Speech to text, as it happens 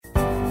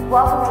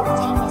Welcome to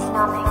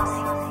Geniusnomics.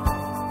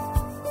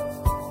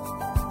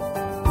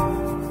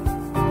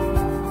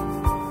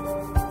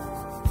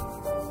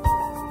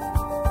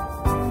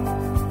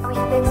 We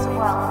fix the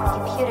world with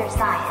computer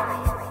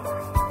science.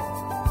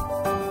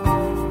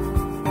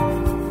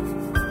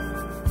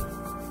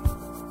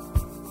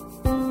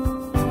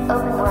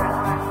 Open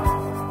world.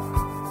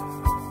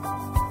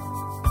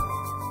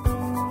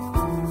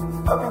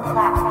 Open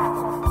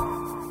platform.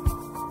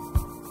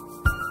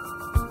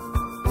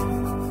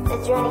 The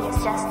journey is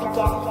just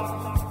beginning.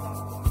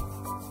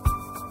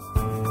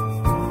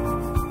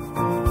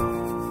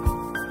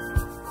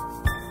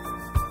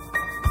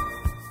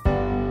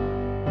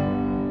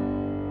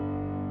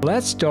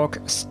 Let's talk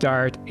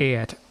Start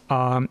Ed.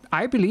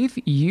 I believe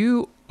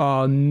you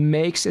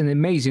makes an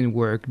amazing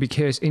work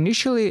because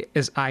initially,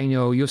 as I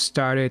know, you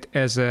started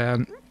as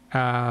a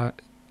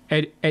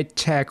Ed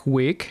Tech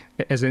Week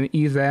as an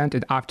event,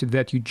 and after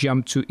that you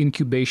jumped to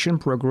incubation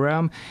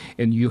program,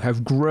 and you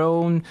have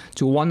grown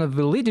to one of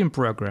the leading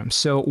programs.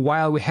 So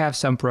while we have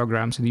some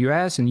programs in the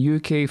US and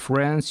UK,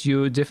 France,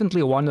 you're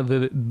definitely one of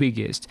the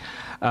biggest.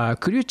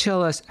 Could you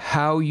tell us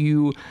how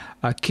you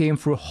came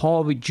through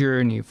all the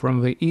journey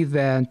from the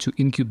event to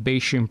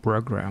incubation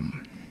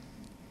program?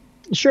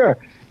 Sure.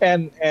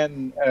 And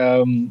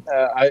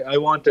I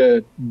want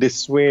to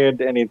dissuade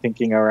any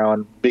thinking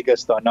around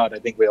biggest or not. I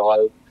think we're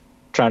all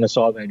trying to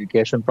solve an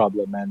education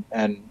problem.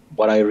 And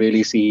what I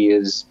really see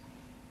is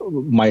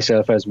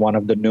myself as one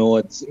of the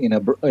nodes in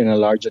a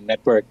larger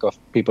network of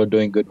people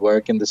doing good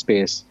work in the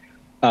space.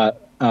 Let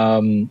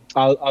me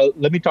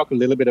talk a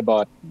little bit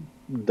about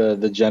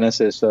the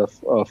genesis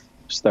of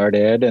Start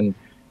Ed and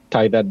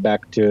tie that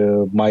back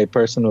to my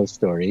personal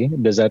story.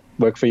 Does that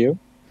work for you?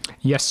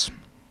 Yes.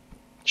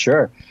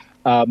 Sure.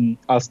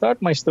 I'll start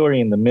my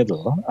story in the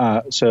middle.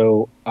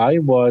 So I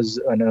was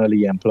an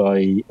early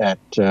employee at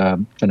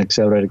an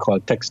accelerator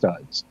called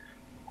Techstars.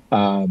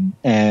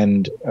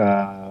 And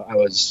I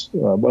was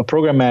a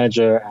program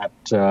manager at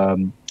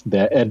the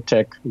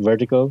EdTech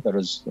vertical. That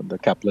was the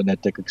Kaplan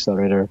EdTech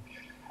Accelerator.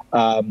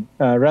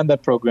 Ran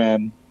that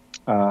program.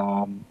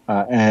 And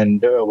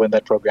when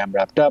that program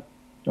wrapped up,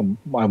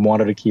 I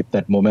wanted to keep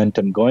that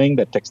momentum going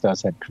that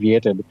Techstars had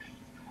created.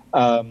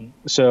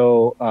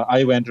 So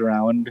I went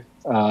around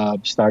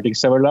starting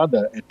several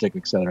other EdTech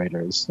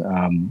accelerators.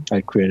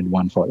 I created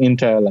one for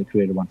Intel. I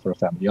created one for a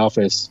family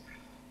office.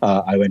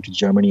 I went to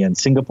Germany and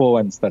Singapore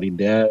and studied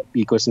their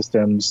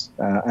ecosystems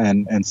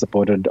and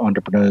supported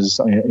entrepreneurs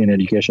in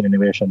education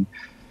innovation.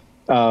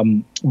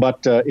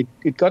 But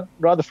it got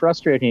rather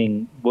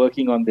frustrating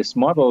working on this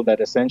model that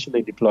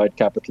essentially deployed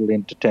capital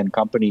into 10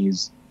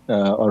 companies,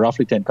 or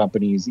roughly 10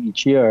 companies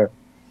each year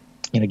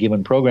in a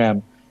given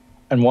program,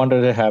 and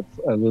wanted to have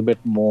a little bit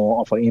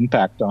more of an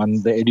impact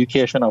on the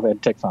education of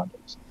EdTech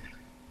founders.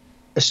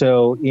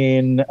 So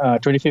in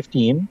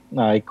 2015,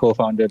 I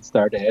co-founded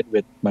Start Ed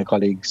with my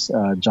colleagues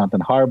Jonathan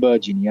Harbour,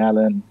 Jeannie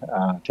Allen,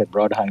 Ted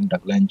Brodheim,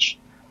 Doug Lynch.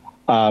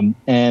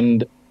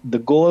 And the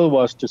goal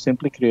was to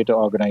simply create an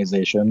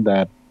organization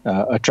that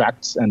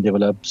attracts and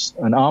develops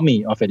an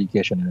army of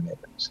education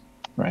innovators,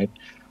 right?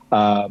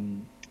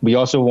 We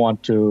also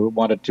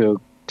wanted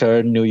to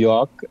turn New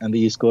York and the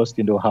East Coast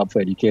into a hub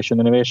for education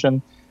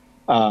innovation.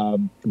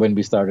 When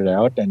we started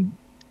out, and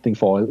I think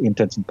for all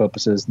intents and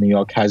purposes, New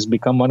York has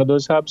become one of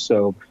those hubs.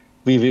 So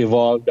we've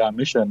evolved our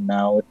mission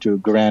now to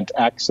grant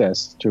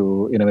access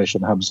to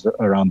innovation hubs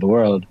around the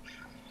world.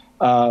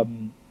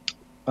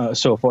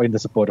 So for in the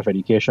support of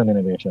education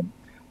innovation.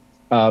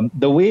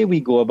 The way we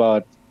go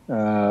about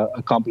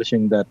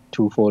accomplishing that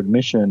twofold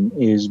mission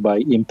is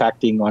by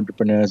impacting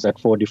entrepreneurs at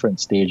 4 different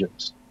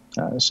stages.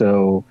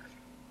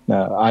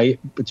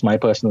 It's my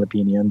personal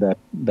opinion that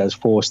there's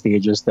 4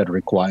 stages that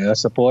require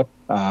support.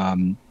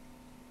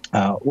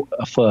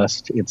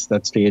 First, it's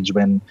that stage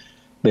when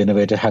the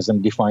innovator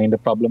hasn't defined a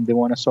problem they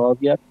want to solve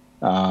yet.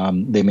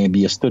 They may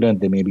be a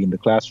student, they may be in the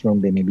classroom,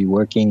 they may be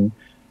working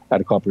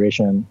at a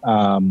corporation.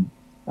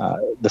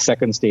 The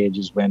second stage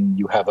is when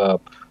you have a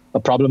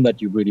problem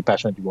that you really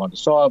passionately want to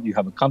solve. You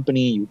have a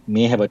company, you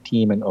may have a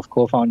team of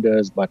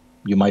co-founders, but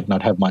you might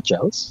not have much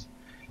else.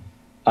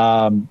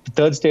 The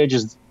third stage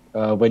is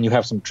when you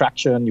have some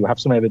traction, you have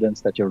some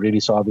evidence that you're really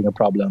solving a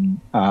problem.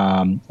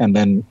 And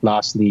then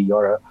lastly,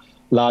 you're a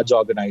large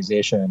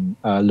organization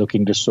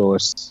looking to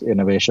source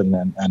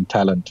innovation and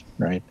talent,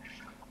 right?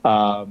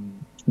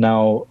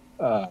 Now,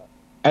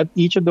 at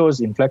each of those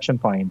inflection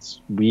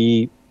points,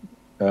 we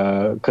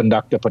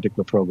conduct a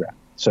particular program.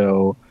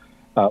 So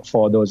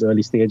for those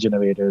early stage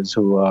innovators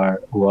who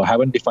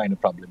haven't defined a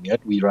problem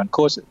yet, we run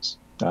courses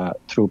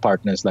through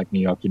partners like New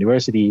York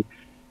University.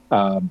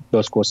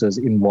 Those courses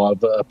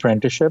involve an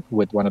apprenticeship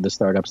with one of the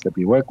startups that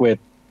we work with,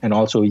 and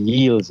also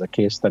yields a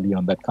case study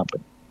on that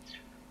company.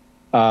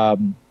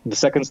 The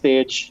second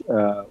stage,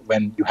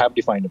 when you have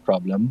defined a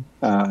problem,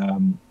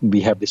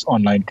 we have this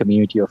online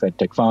community of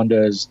EdTech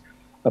founders.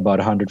 About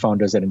 100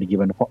 founders at any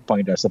given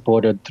point are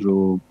supported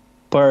through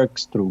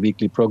perks, through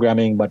weekly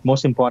programming, but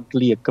most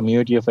importantly, a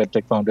community of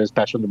EdTech founders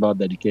passionate about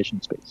the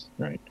education space,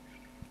 right?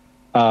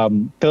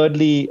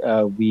 Thirdly,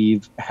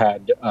 we've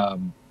had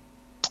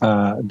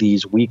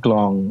these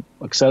week-long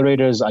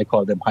accelerators. I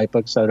call them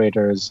hyper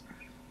accelerators,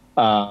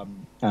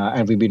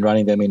 and we've been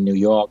running them in New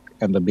York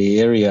and the Bay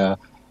Area,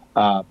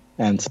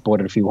 and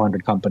supported a few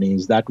hundred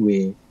companies that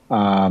way.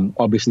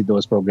 Obviously,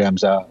 those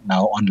programs are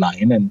now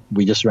online, and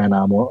we just ran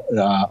our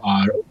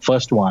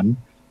first one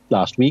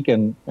last week,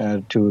 and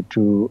to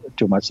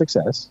much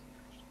success.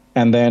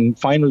 And then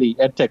finally,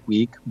 EdTech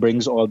Week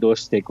brings all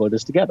those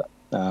stakeholders together.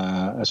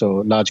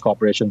 So large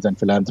corporations and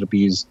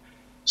philanthropies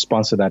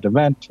sponsor that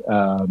event.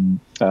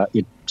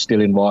 It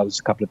still involves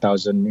a couple of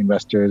thousand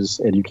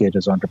investors,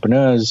 educators,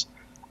 entrepreneurs.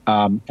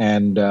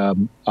 And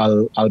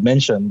I'll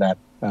mention that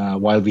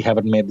while we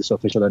haven't made this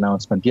official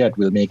announcement yet,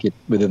 we'll make it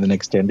within the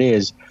next 10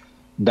 days.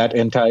 That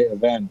entire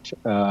event,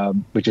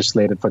 which is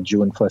slated for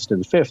June 1st to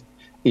the 5th,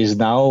 is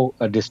now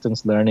a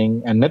distance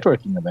learning and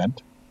networking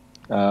event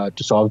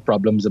to solve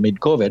problems amid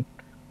COVID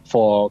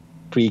for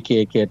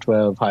pre-K,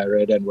 K-12, higher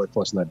ed, and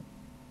workforce learning.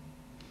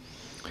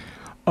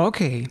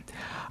 Okay.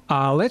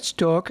 Let's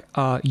talk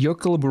your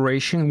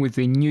collaboration with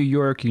the New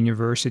York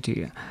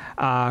University.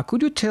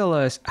 Could you tell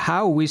us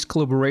how this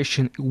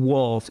collaboration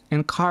evolved,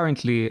 and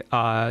currently,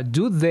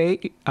 do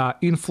they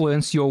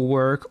influence your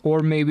work, or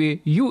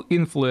maybe you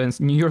influence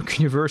New York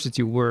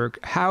University work?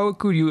 How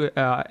could you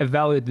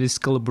evaluate this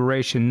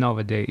collaboration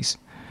nowadays?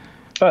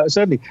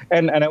 Certainly,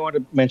 and I want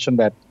to mention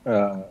that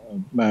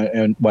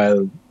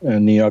while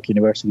New York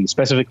University,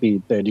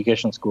 specifically the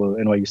educational school,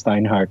 NYU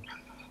Steinhardt,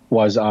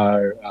 was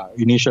our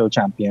initial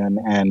champion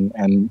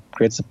and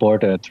great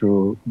supporter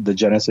through the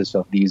genesis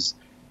of these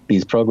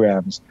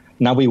programs.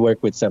 Now we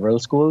work with several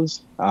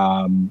schools,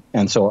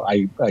 and so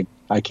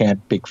I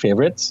can't pick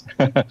favorites.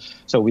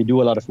 So we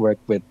do a lot of work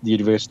with the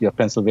University of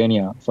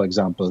Pennsylvania, for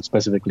example,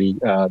 specifically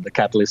the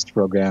Catalyst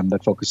program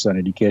that focuses on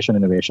education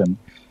innovation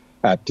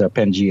at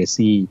Penn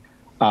GSE.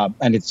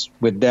 And it's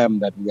with them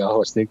that we are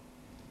hosting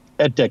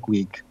EdTech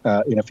Week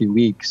in a few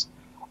weeks.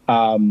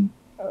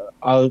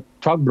 I'll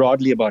talk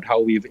broadly about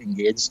how we've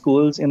engaged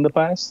schools in the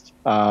past.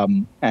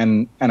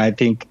 And I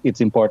think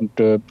it's important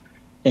to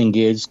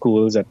engage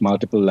schools at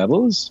multiple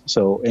levels.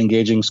 So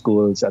engaging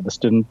schools at the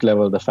student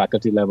level, the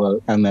faculty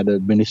level, and at the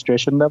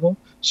administration level.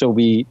 So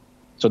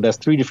there's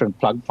three different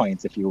plug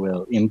points, if you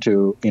will,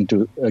 into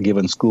a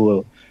given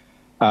school.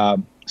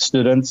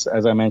 Students,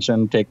 as I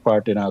mentioned, take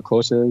part in our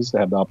courses. They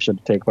have the option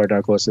to take part in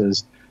our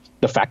courses.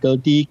 The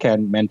faculty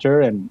can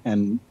mentor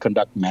and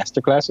conduct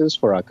masterclasses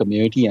for our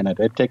community and at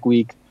EdTech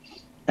Week.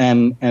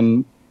 And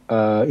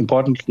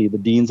importantly, the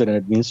deans and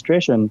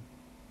administration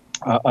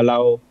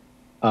allow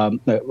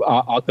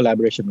our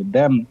collaboration with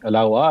them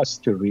allow us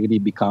to really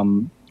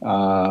become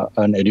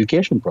an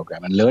education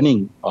program and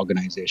learning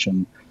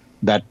organization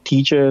that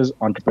teaches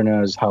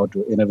entrepreneurs how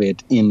to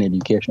innovate in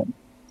education.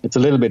 It's a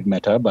little bit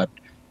meta, but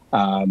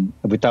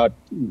without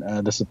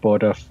the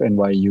support of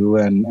NYU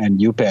and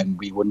UPenn,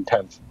 we wouldn't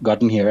have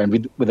gotten here.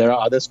 And there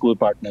are other school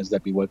partners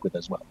that we work with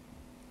as well.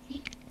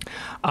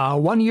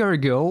 1 year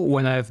ago,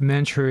 when I've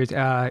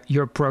mentored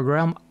your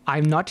program, I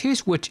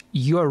noticed that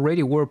you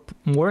already were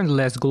more or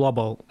less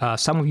global.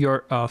 Some of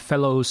your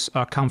fellows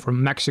come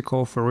from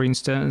Mexico, for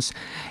instance,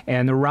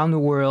 and around the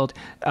world.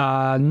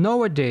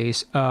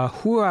 Nowadays,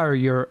 who are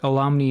your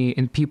alumni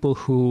and people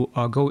who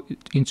go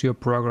into your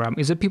program?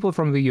 Is it people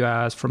from the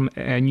US, from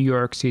New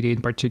York City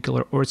in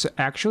particular, or it's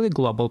actually a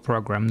global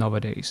program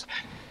nowadays?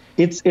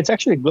 It's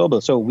actually global.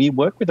 So we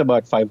work with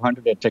about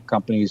 500 edtech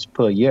companies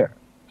per year.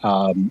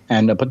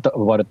 And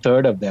about a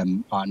third of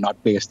them are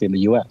not based in the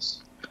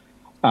U.S.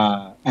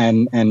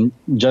 And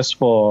just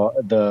for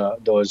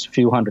those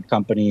few hundred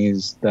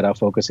companies that are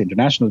focused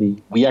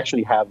internationally, we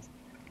actually have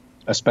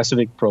a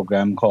specific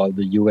program called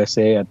the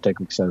USA EdTech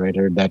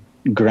Accelerator that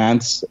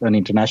grants an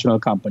international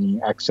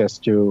company access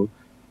to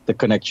the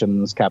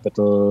connections,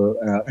 capital,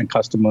 and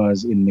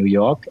customers in New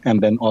York,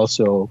 and then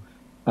also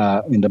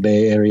in the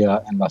Bay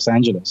Area and Los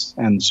Angeles.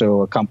 And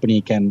so a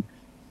company can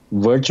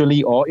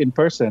virtually or in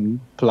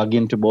person, plug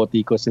into both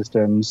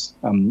ecosystems,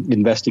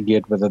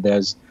 investigate whether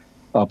there's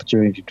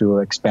opportunity to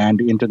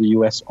expand into the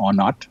U.S. or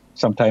not.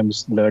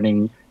 Sometimes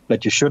learning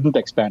that you shouldn't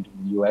expand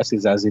in the U.S.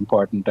 is as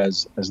important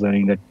as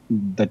learning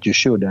that you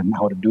should and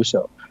how to do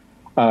so.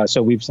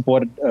 So we've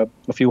supported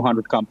a few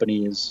hundred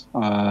companies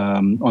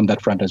on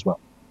that front as well.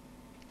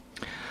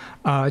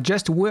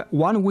 Just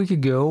 1 week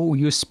ago,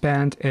 you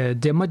spent a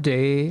demo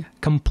day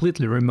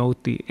completely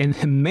remotely, and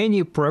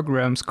many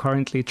programs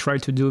currently try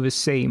to do the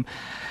same.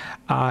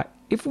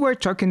 If we're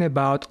talking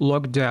about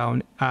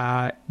lockdown,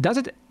 does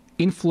it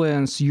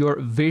influence your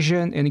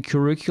vision and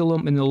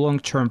curriculum in the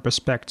long-term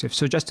perspective?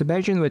 So just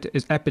imagine that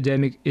this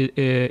epidemic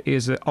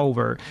is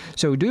over.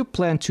 So do you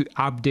plan to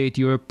update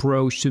your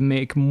approach to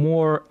make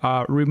more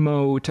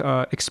remote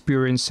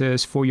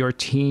experiences for your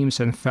teams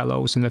and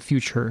fellows in the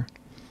future?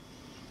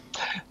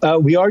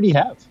 We already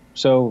have.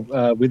 So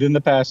within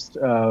the past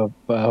 4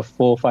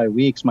 or 5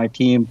 weeks, my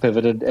team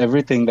pivoted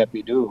everything that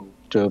we do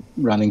to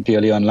running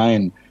purely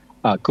online.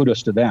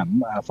 Kudos to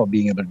them for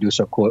being able to do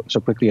so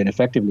quickly and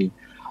effectively.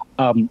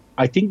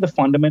 I think the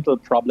fundamental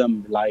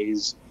problem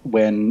lies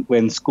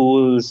when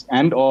schools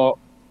and or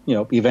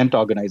event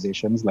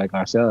organizations like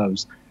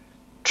ourselves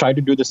try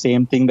to do the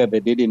same thing that they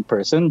did in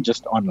person,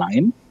 just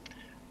online.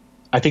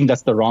 I think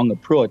that's the wrong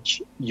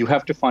approach. You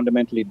have to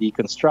fundamentally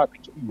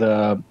deconstruct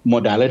the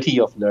modality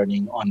of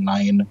learning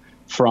online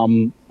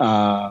from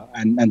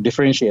and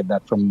differentiate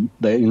that from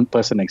the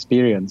in-person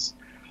experience.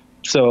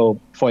 So,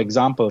 for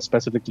example,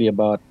 specifically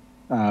about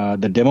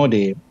the demo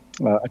day,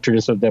 a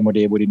traditional demo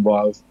day would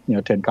involve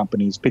 10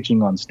 companies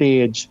pitching on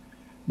stage.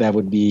 There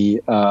would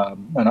be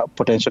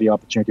potentially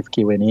opportunity for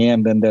Q&A,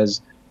 and then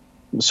there's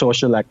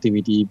social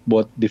activity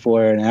both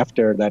before and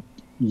after that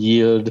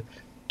yield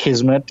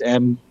kismet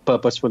and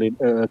purposeful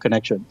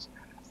connections.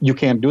 You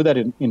can't do that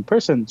in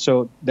person,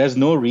 so there's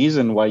no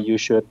reason why you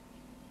should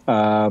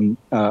have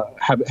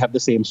the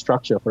same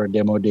structure for a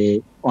demo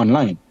day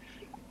online.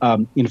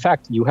 In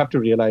fact, you have to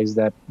realize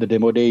that the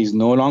demo day is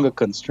no longer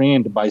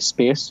constrained by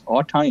space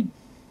or time.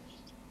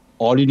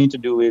 All you need to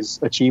do is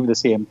achieve the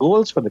same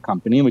goals for the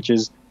company, which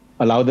is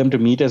allow them to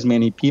meet as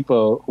many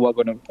people who are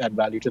going to add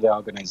value to their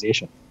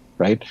organization,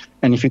 right?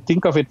 And if you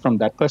think of it from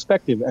that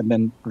perspective and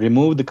then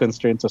remove the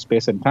constraints of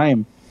space and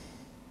time,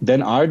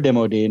 then our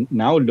demo day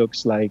now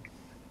looks like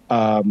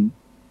 10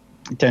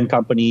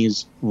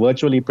 companies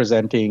virtually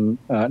presenting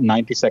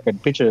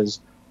 90-second pitches,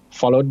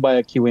 followed by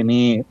a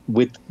Q&A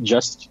with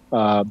just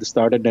the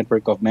started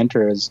network of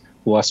mentors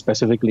who are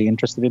specifically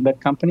interested in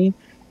that company.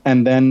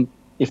 And then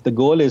if the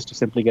goal is to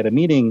simply get a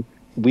meeting,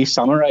 we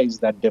summarize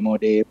that demo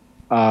day,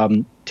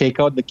 take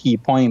out the key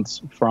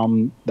points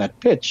from that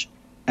pitch,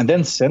 and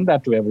then send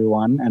that to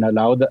everyone and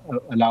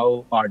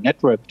allow our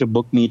network to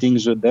book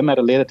meetings with them at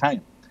a later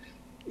time.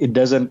 We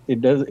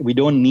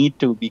don't need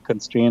to be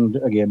constrained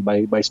again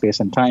by space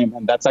and time.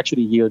 And that's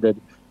actually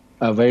yielded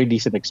a very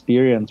decent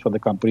experience for the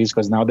companies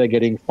because now they're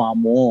getting far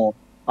more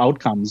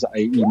outcomes,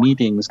 i.e.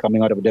 meetings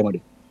coming out of a demo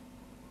day.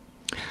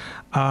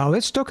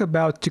 Let's talk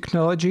about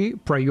technology,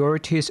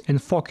 priorities,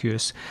 and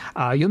focus.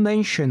 You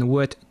mentioned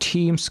what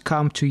teams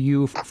come to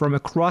you from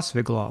across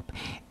the globe,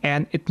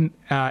 and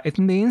it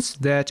means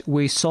that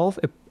we solve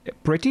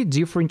pretty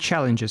different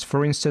challenges.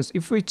 For instance,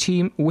 if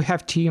we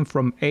have team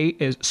from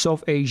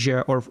South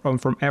Asia or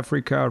from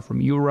Africa or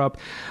from Europe,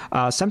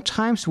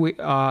 sometimes we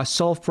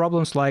solve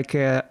problems like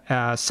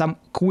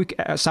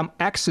some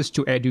access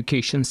to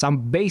education, some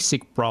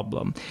basic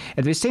problem.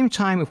 At the same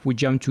time, if we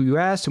jump to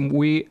US,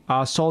 we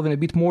are solving a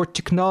bit more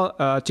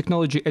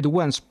technology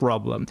advanced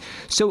problem.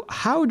 So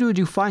how do you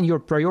define your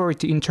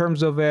priority in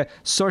terms of a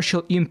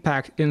social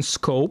impact and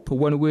scope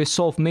when we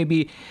solve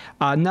maybe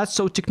not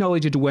so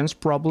technology advanced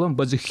problem,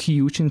 but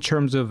huge in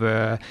terms of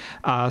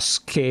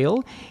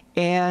scale,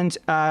 and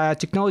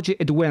technology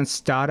advanced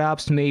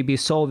startups may be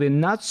solving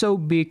not so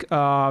big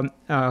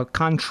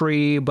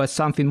country, but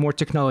something more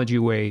technology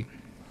way?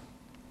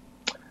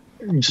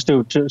 Just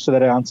so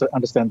that I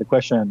understand the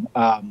question,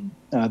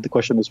 the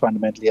question is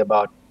fundamentally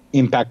about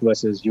impact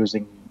versus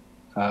using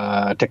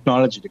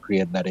technology to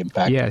create that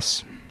impact.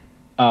 Yes.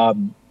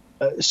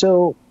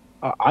 So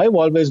I've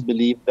always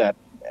believed that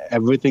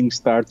everything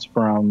starts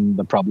from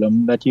the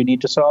problem that you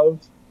need to solve.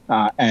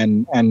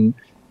 And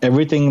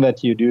everything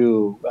that you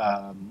do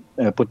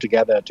put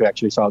together to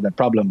actually solve that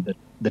problem,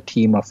 the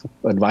team of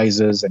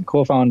advisors and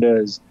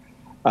co-founders,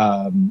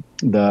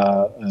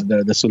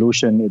 the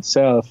solution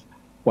itself,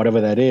 whatever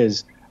that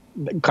is,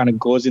 kind of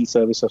goes in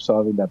service of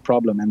solving that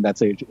problem, and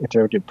that's an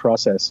iterative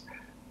process.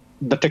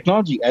 The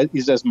technology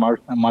is as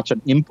much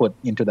an input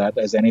into that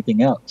as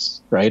anything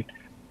else, right?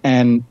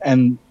 And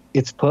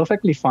it's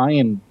perfectly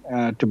fine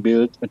to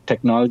build a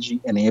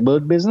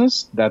technology-enabled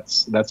business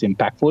that's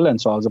impactful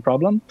and solves a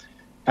problem,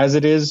 as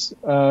it is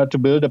to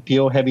build a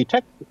pure heavy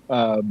tech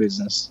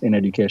business in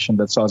education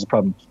that solves a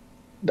problem.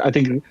 I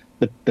think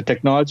the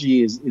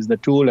technology is the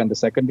tool and the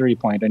secondary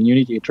point, and you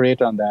need to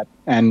iterate on that.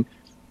 And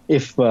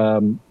if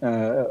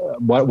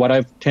what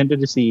I've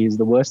tended to see is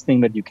the worst thing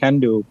that you can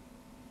do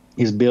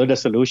is build a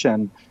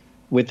solution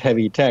with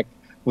heavy tech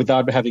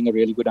without having a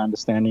really good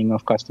understanding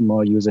of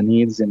customer user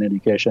needs in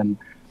education.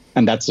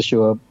 And that's a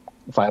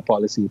surefire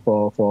policy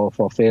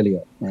for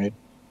failure, right?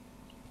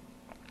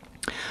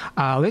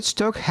 Let's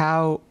talk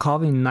how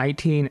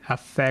COVID-19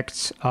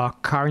 affects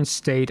current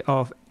state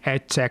of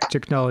edtech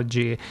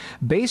technology.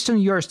 Based on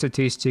your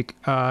statistic,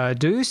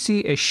 do you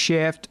see a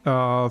shift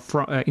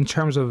in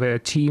terms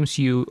of teams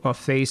you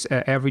face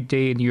every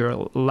day in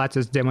your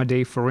latest demo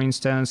day, for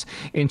instance,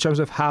 in terms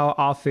of how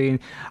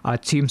often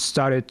teams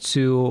started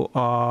to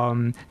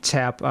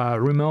tap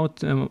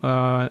remote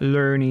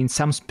learning,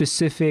 some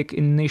specific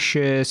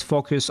niches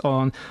focus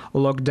on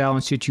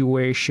lockdown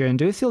situation?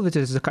 Do you feel that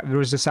there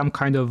is some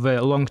kind of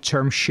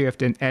long-term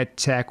shift in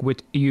edtech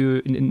which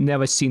you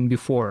never seen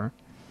before?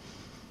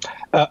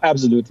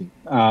 Absolutely.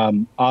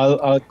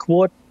 I'll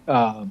quote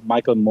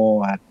Michael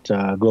Moore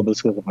at Global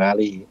Silicon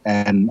Valley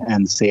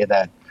and say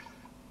that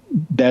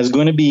there's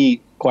going to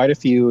be quite a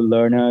few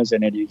learners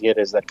and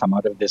educators that come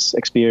out of this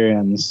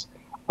experience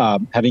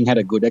having had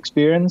a good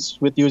experience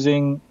with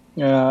using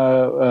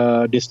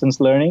distance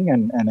learning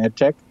and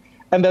edtech.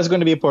 And there's going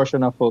to be a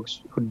portion of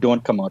folks who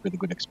don't come out with a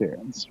good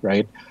experience,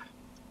 right?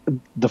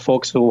 The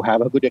folks who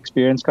have a good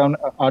experience come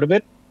out of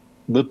it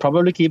will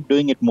probably keep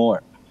doing it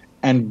more.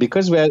 And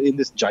because we're in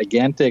this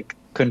gigantic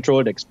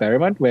controlled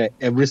experiment where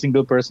every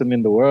single person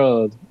in the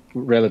world,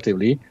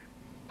 relatively,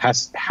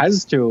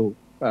 has to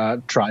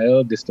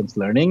trial distance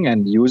learning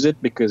and use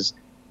it because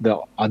the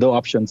other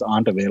options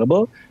aren't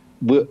available.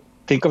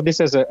 Think of this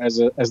as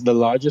the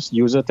largest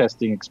user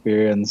testing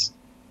experience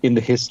in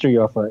the history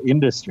of our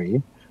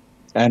industry,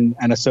 and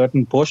a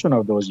certain portion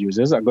of those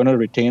users are going to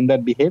retain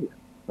that behavior,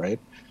 right?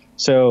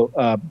 So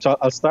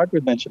I'll start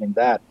with mentioning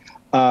that.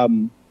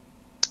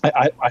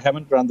 I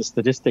haven't run the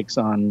statistics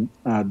on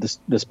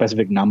the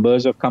specific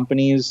numbers of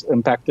companies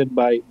impacted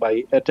by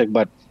EdTech,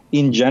 but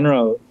in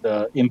general,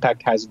 the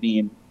impact has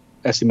been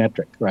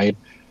asymmetric, right?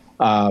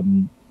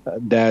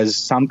 There's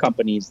some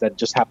companies that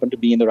just happen to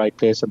be in the right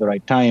place at the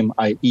right time,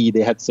 i.e.,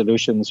 they had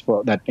solutions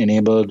for that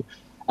enabled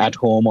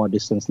at-home or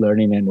distance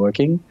learning and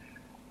working,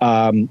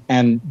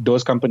 and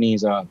those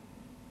companies are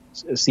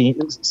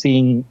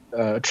seeing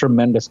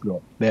tremendous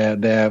growth.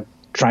 They're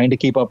trying to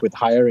keep up with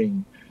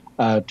hiring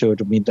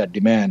to meet that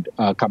demand.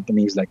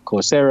 Companies like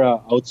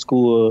Coursera,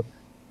 OutSchool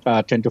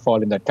tend to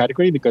fall in that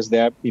category because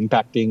they're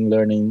impacting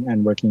learning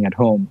and working at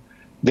home.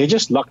 They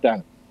just lucked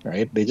out,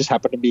 right? They just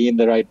happen to be in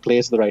the right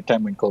place at the right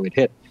time when COVID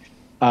hit.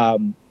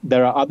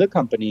 There are other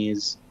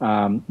companies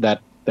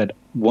that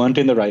weren't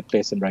in the right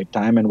place and right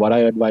time, and what I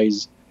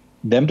advise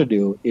them to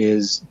do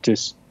is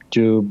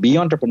to be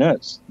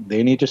entrepreneurs.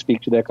 They need to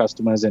speak to their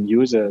customers and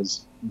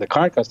users, the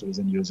current customers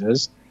and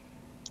users,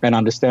 and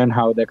understand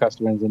how their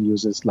customers and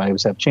users'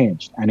 lives have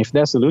changed. And if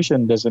their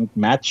solution doesn't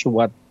match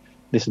what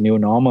this new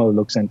normal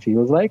looks and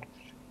feels like,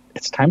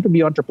 it's time to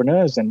be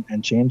entrepreneurs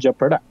and change your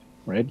product,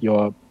 right?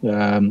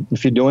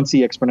 If you don't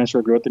see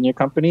exponential growth in your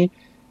company,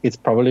 it's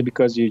probably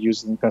because your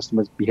users and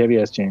customers' behavior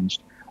has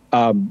changed.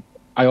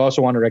 I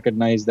also want to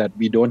recognize that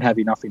we don't have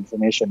enough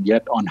information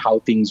yet on how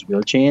things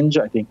will change.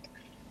 I think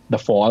the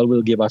fall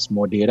will give us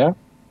more data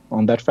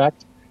on that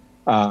fact.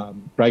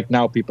 Right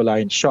now, people are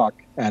in shock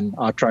and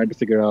are trying to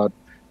figure out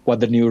what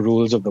the new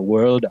rules of the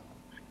world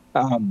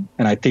are.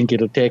 And I think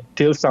it'll take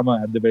till summer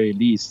at the very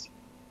least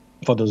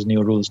for those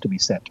new rules to be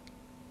set.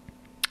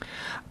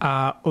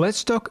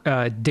 Let's talk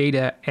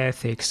data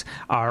ethics.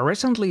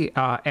 Recently,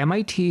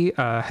 MIT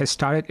has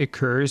started a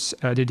course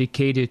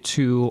dedicated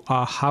to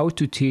how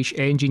to teach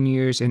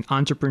engineers and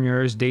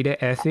entrepreneurs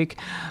data ethic.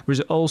 There's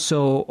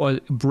also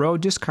a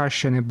broad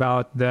discussion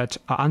about that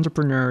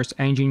entrepreneurs,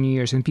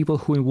 engineers, and people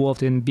who are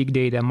involved in big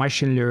data,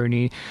 machine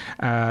learning,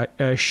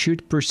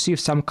 should perceive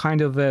some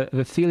kind of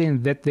a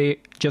feeling that they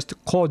just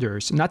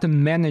coders, not the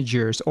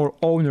managers or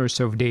owners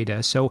of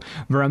data. So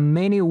there are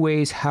many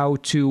ways how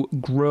to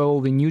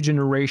grow the new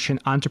generation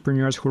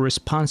entrepreneurs who are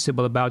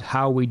responsible about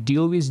how we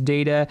deal with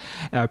data,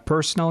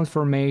 personal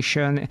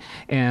information,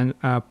 and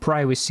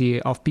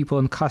privacy of people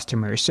and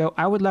customers. So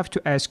I would love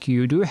to ask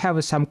you, do you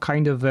have some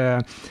kind of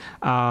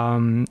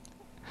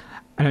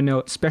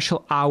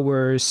special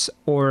hours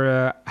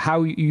or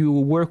how you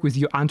work with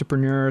your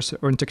entrepreneurs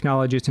or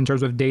technologists in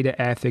terms of data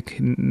ethic?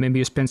 Maybe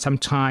you spend some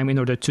time in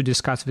order to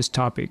discuss this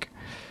topic.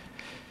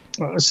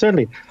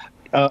 Certainly.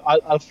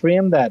 I'll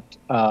frame that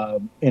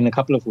in a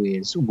couple of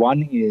ways.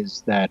 One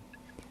is that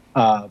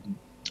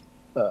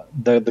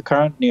the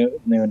current new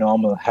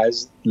normal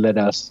has led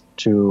us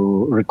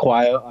to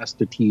require us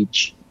to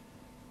teach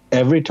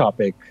every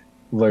topic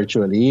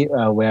virtually,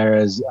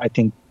 whereas I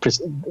think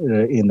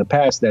in the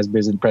past there's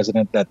been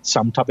precedent that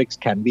some topics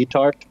can be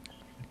taught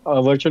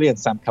virtually and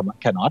some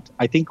cannot.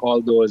 I think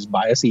all those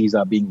biases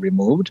are being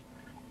removed.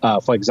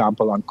 For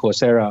example, on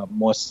Coursera,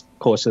 most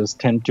courses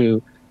tend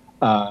to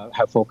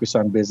have focus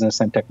on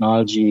business and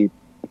technology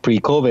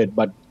pre-COVID,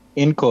 but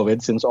in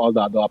COVID, since all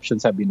the other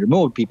options have been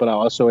removed, people are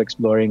also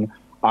exploring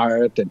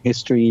art and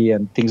history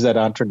and things that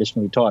aren't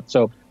traditionally taught.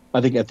 So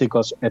I think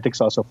ethics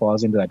also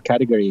falls into that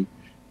category.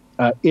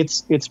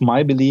 It's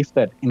my belief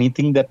that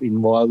anything that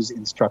involves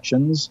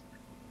instructions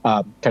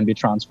can be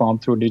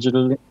transformed through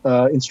digital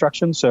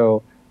instruction.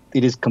 So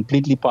it is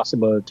completely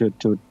possible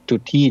to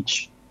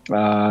teach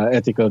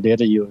ethical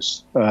data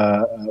use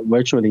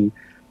virtually,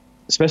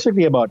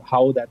 especially about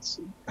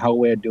how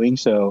we're doing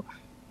so.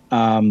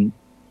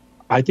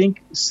 I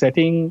think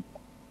setting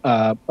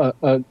a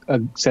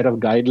set of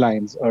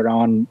guidelines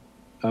around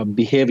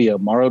behavior,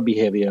 moral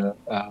behavior,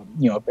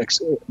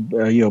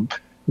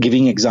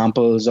 giving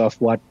examples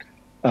of what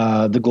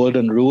the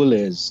golden rule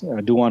is,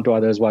 do unto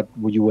others what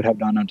you would have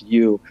done unto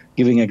you,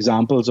 giving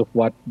examples of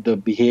what the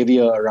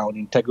behavior around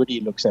integrity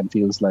looks and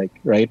feels like,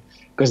 right?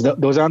 Because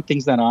those aren't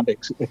things that aren't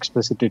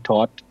explicitly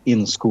taught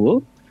in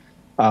school,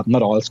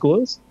 not all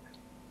schools.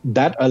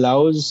 That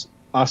allows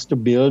us to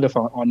build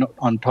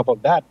on top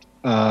of that,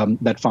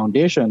 that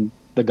foundation,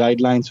 the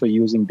guidelines for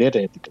using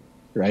data ethically,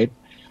 right?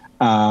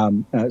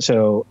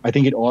 So I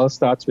think it all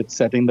starts with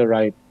setting the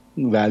right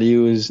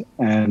values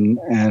and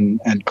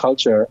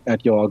culture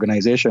at your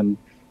organization,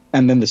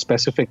 and then the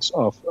specifics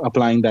of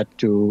applying that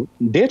to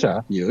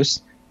data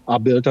use are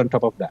built on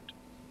top of that.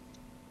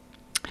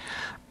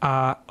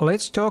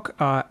 Let's talk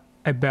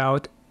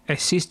about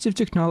assistive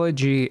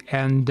technology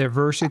and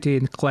diversity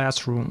in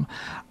classroom.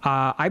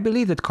 I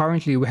believe that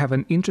currently we have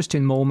an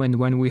interesting moment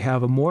when we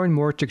have more and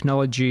more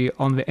technology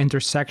on the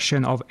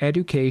intersection of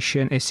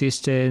education,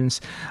 assistance,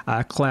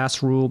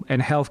 classroom,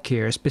 and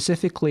healthcare,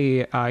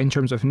 specifically in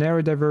terms of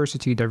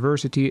neurodiversity,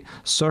 diversity,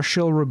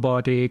 social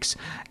robotics,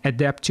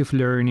 adaptive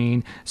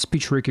learning,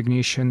 speech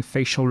recognition,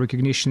 facial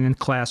recognition in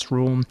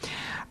classroom.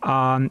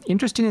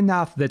 Interesting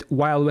enough that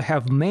while we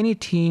have many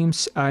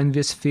teams in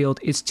this field,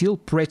 it's still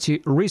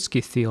pretty risky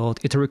field.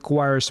 It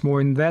requires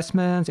more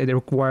investments. It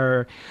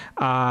requires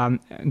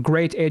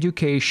great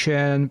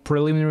education,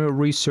 preliminary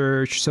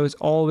research. So it's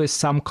always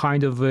some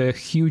kind of a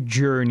huge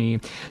journey.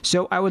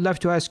 So I would love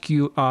to ask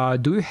you,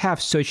 do you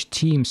have such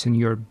teams in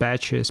your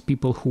batches,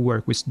 people who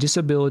work with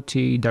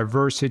disability,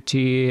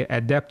 diversity,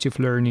 adaptive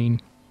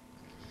learning?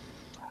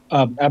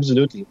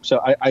 Absolutely.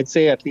 So I'd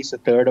say at least a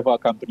third of our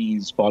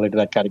companies fall into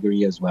that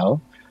category as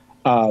well.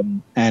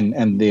 And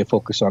they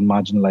focus on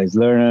marginalized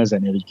learners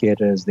and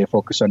educators. They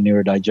focus on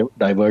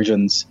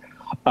neurodivergence,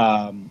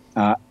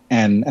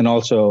 and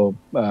also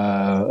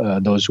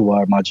those who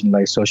are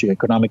marginalized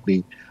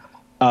socioeconomically.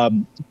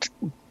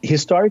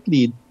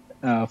 Historically,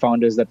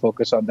 founders that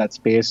focus on that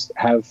space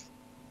have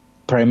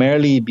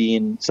primarily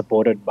been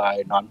supported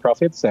by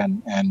nonprofits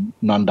and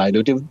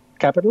non-dilutive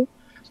capital.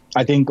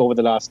 I think over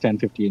the last 10,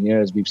 15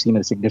 years, we've seen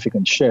a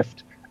significant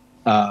shift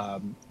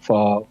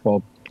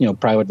for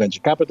private venture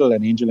capital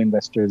and angel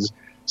investors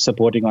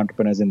supporting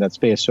entrepreneurs in that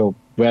space. So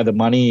where the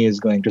money is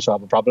going to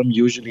solve a problem,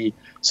 usually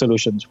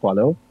solutions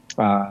follow.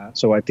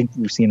 So I think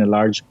we've seen a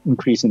large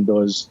increase in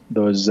those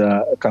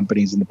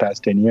companies in the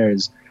past 10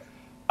 years.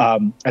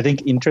 I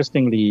think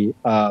interestingly,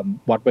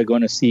 what we're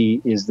going to see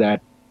is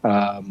that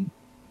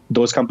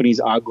those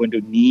companies are going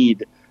to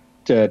need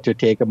to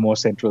take a more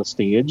central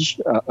stage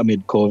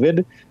amid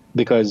COVID,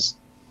 because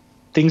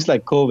things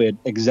like COVID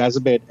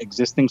exacerbate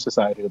existing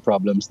societal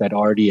problems that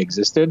already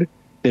existed.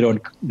 They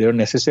don't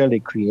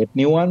necessarily create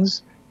new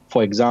ones.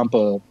 For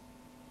example,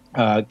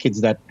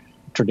 kids that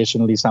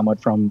traditionally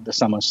suffered from the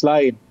summer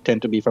slide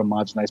tend to be from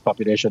marginalized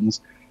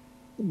populations.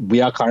 We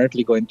are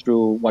currently going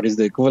through what is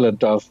the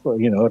equivalent of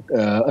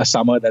a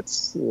summer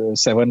that's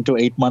 7 to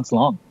 8 months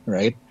long,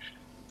 right?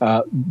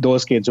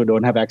 Those kids who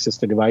don't have access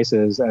to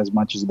devices as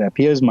much as their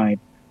peers might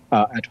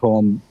at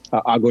home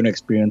are going to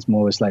experience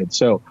more of a slide.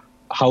 So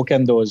how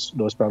can those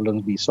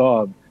problems be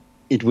solved?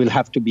 It will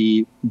have to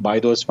be by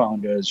those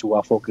founders who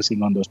are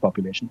focusing on those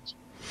populations.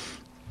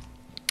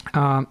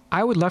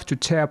 I would love to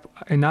tap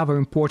another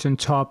important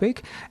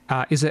topic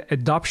is the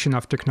adoption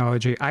of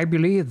technology. I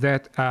believe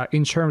that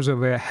in terms of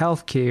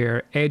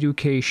healthcare,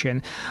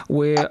 education,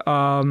 we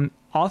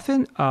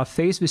often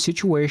face the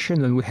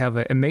situation when we have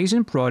an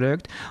amazing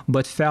product,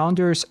 but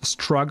founders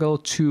struggle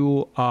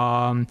to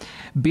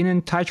be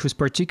in touch with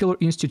particular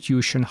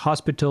institution,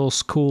 hospitals,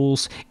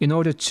 schools, in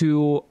order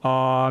to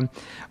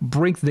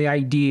bring the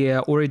idea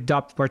or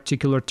adopt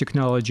particular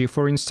technology.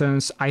 For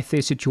instance, I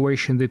face a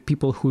situation that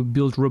people who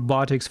build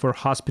robotics for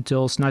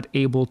hospitals not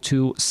able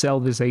to sell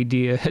this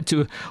idea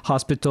to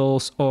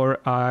hospitals or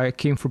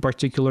came through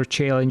particular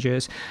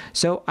challenges.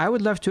 So I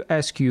would love to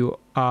ask you,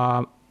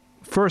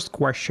 first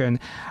question,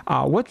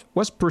 what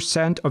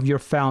percent of your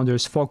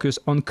founders focus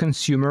on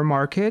consumer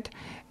market,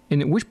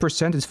 and which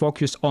percent is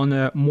focused on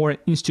a more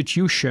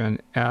institution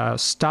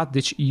stuff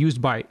that's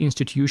used by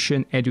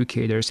institution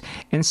educators?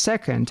 And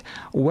second,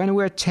 when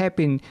we're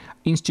tapping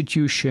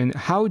institution,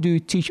 how do you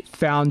teach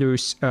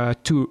founders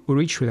to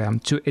reach them,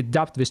 to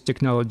adopt this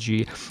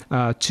technology,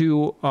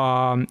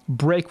 to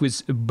break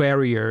with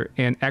barrier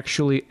and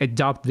actually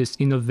adopt this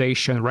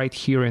innovation right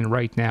here and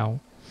right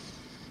now?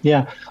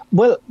 Yeah,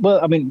 well,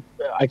 I mean,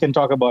 I can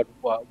talk about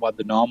what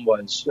the norm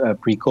was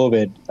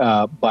pre-COVID,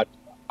 but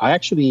I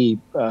actually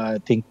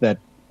think that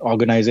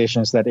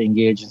organizations that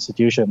engage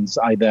institutions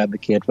either at the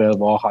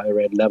K-12 or higher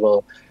ed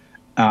level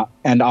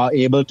and are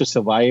able to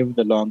survive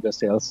the longer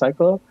sales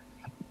cycle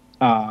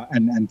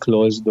and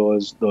close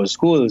those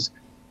schools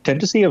tend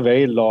to see a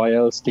very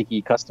loyal,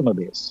 sticky customer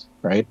base,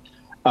 right?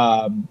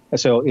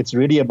 So it's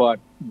really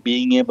about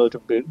being able to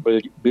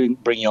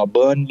bring your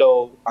burn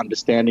low,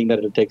 understanding that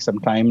it'll take some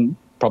time,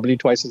 probably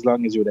twice as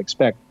long as you would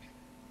expect,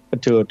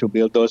 to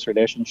build those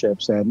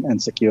relationships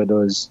and secure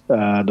those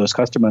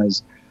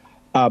customers.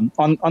 On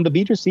the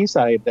B2C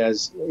side,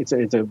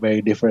 it's a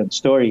very different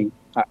story.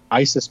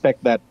 I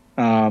suspect that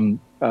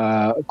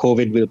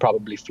COVID will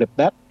probably flip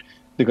that,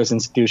 because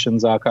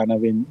institutions are kind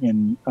of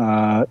in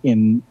a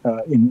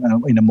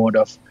mode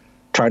of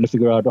trying to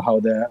figure out how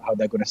they're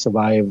going to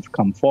survive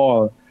come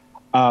fall.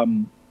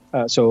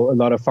 So a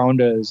lot of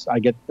founders, I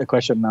get a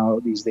question now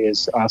these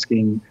days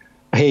asking,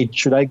 hey,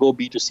 should I go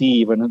B2C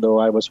even though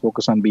I was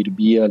focused on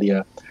B2B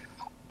earlier?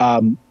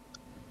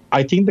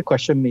 I think the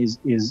question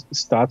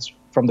starts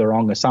from the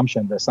wrong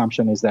assumption. The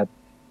assumption is that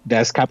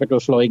there's capital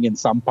flowing in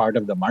some part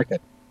of the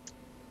market.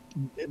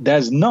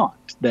 There's not.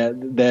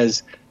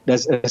 There's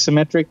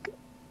asymmetric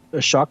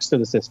shocks to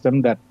the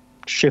system that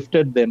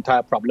shifted the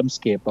entire problem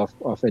scape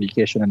of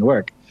education and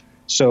work.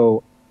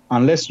 So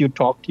unless you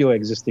talk to your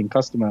existing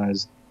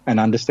customers and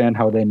understand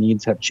how their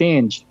needs have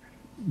changed,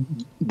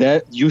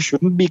 that you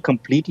shouldn't be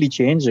completely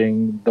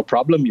changing the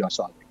problem you're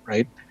solving,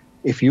 right?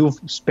 If you've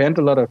spent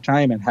a lot of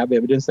time and have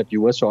evidence that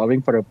you were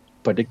solving for a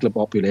particular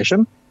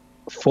population,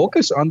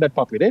 focus on that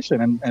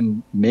population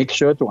and make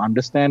sure to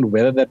understand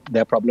whether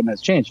their problem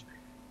has changed.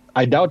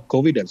 I doubt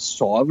COVID has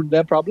solved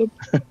their problem,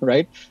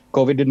 right?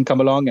 COVID didn't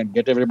come along and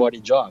get everybody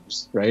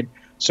jobs, right?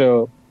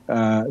 So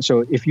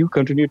if you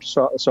continue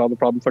to solve a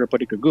problem for a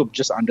particular group,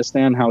 just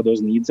understand how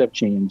those needs have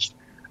changed,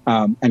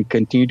 and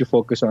continue to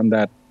focus on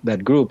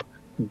that group,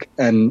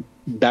 and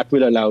that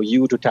will allow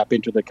you to tap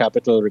into the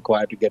capital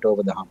required to get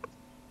over the hump.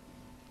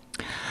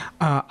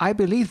 I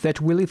believe that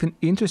we live in an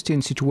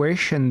interesting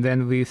situation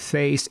than we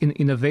face in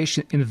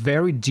innovation in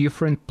very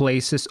different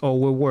places all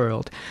over the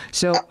world.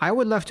 So I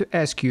would love to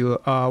ask you,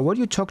 when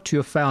you talk to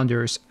your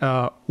founders,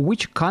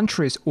 which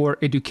countries or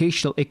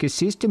educational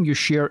ecosystem you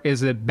share as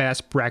the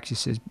best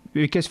practices?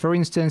 Because, for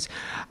instance,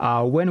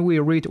 when we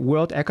read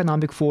World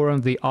Economic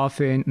Forum, they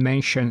often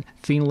mention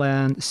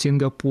Finland,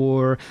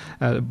 Singapore,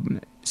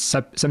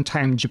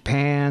 sometimes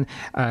Japan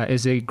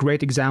is a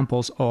great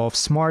examples of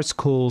smart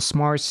schools,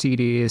 smart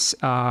cities,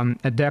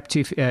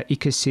 adaptive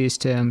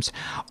ecosystems,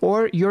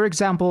 or your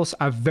examples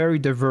are very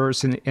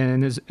diverse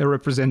and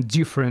represent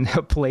different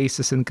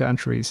places and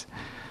countries.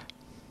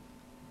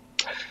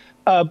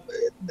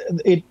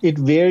 It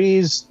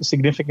varies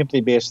significantly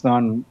based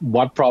on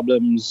what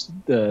problems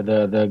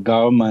the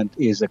government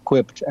is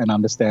equipped and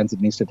understands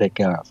it needs to take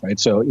care of, right?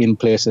 So in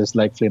places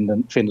like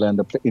Finland,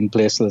 in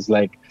places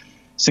like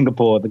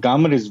Singapore, the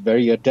government is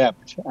very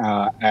adept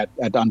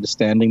at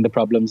understanding the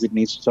problems it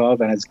needs to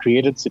solve, and has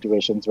created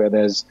situations where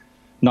there's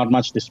not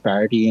much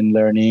disparity in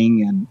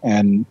learning,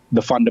 and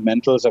the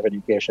fundamentals of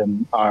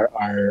education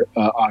are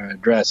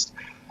addressed.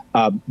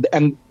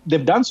 And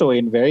they've done so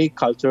in very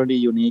culturally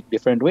unique,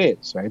 different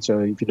ways, right? So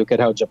if you look at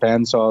how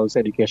Japan solves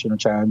educational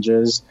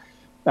challenges,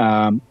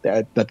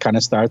 that kind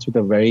of starts with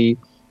a very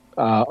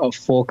a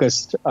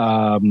focused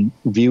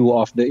view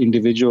of the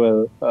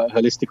individual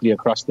holistically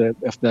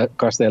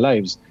across their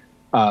lives.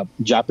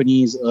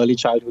 Japanese early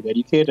childhood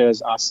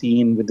educators are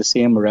seen with the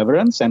same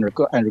reverence and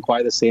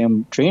require the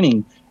same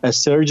training as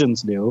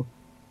surgeons do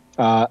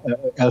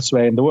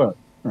elsewhere in the world,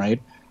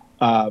 right?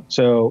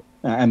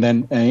 And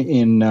then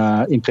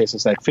in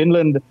places like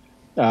Finland,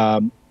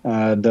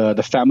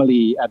 the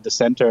family at the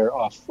center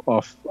of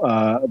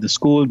the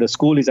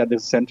school is at the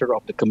center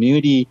of the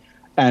community,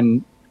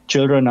 and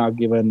children are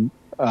given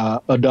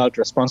adult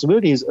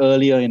responsibilities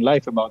earlier in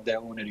life about their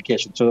own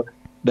education. So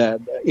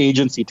the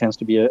agency tends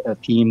to be a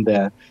theme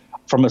there.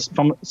 From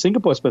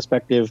Singapore's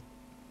perspective,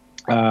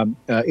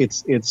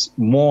 it's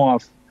more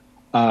of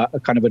a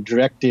kind of a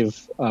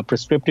directive,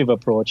 prescriptive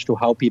approach to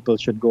how people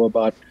should go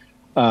about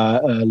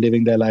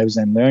living their lives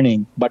and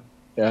learning. But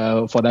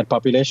for that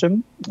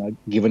population,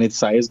 given its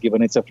size,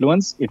 given its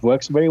affluence, it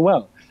works very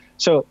well.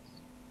 So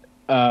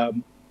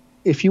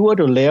if you were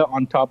to layer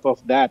on top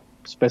of that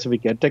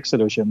specific edtech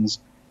solutions,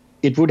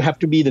 it would have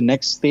to be the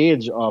next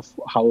stage of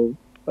how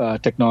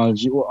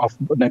technology, of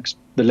the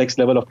next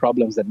level of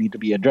problems that need to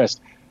be addressed.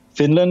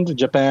 Finland,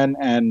 Japan,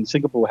 and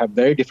Singapore have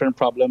very different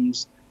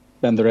problems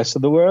than the rest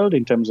of the world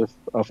in terms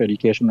of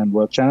education and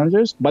work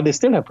challenges, but they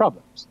still have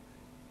problems,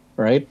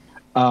 right?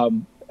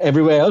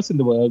 Everywhere else in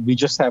the world, we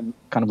just have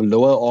kind of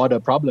lower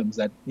order problems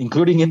that,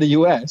 including in the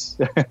US,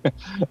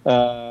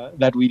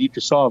 that we need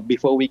to solve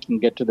before we can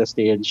get to the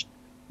stage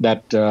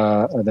that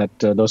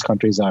those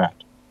countries are at.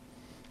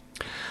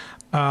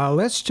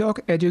 Let's talk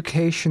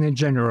education in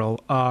general.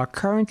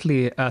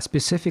 Currently,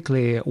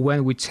 specifically,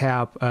 when we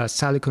tap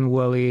Silicon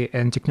Valley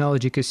and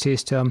technology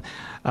ecosystem,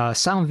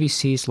 some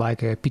VCs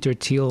like Peter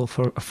Thiel,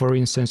 for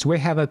instance, we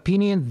have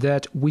opinion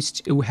that we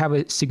have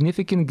a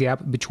significant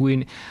gap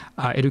between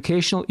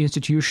educational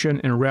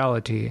institution and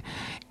reality.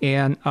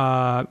 And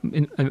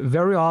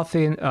very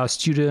often,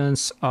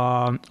 students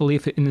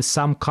live in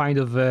some kind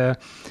of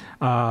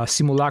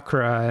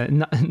simulacra,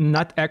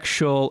 not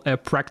actual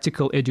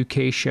practical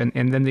education,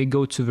 and then they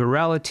go to the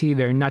reality.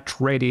 They're not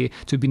ready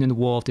to be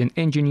involved in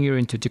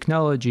engineering, to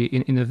technology,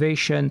 in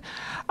innovation.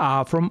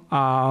 From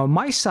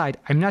my side,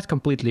 I'm not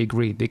completely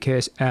agree,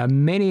 because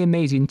many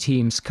amazing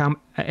teams come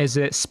as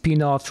a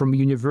spin-off from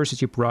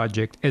university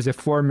project, as a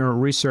former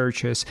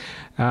researchers,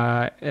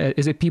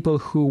 as a people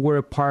who were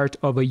a part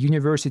of a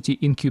university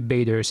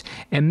incubators,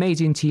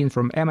 amazing team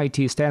from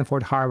MIT,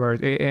 Stanford,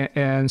 Harvard,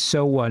 and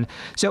so on.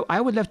 So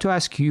I would love to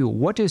ask you,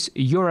 what is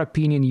your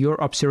opinion,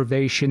 your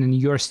observation, and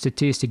your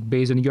statistic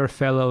based on your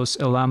fellows,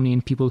 alumni,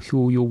 and people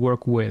who you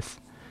work with?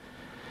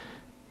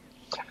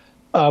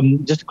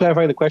 Just to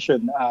clarify the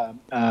question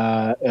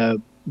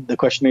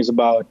is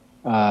about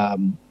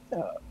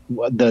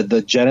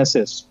the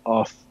genesis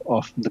of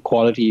the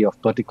quality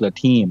of particular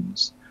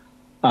teams.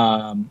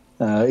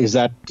 Is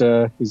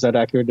that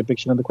accurate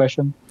depiction of the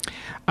question?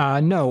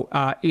 No,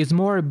 it's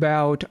more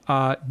about,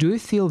 do you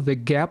feel the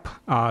gap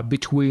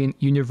between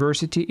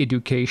university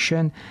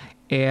education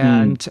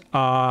and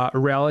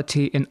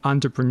reality in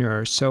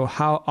entrepreneurs. So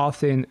how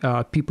often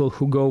people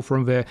who go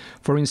from the,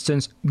 for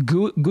instance,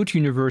 good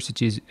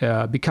universities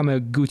become a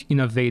good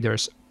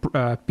innovators,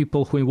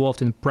 people who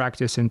involved in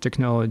practice and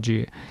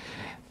technology.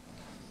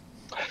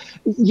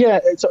 Yeah,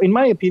 so in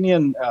my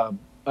opinion,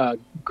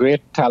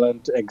 great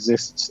talent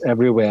exists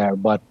everywhere,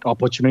 but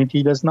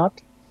opportunity does not.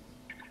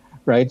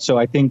 Right, so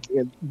I think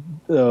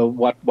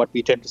what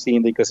we tend to see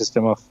in the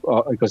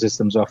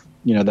ecosystems of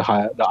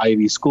the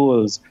Ivy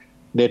schools,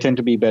 they tend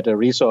to be better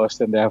resourced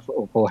and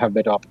therefore have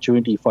better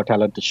opportunity for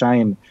talent to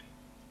shine.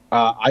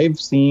 I've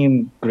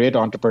seen great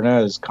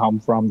entrepreneurs come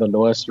from the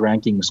lowest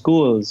ranking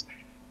schools,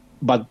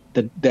 but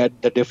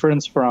the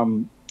difference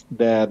from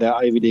the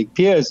Ivy League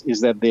peers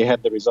is that they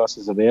had the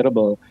resources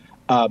available,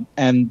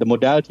 and the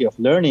modality of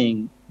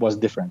learning was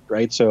different.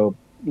 Right, so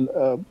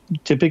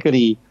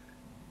typically,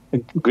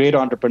 great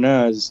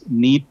entrepreneurs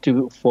need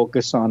to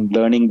focus on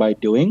learning by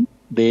doing.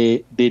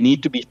 They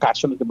need to be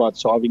passionate about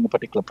solving a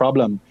particular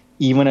problem,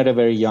 even at a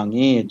very young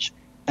age.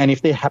 And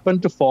if they happen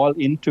to fall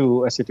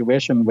into a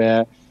situation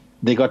where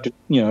they got to,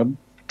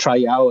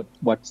 try out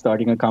what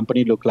starting a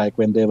company looked like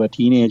when they were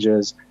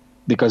teenagers,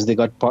 because they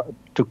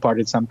took part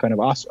in some kind of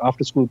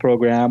after-school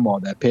program,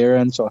 or their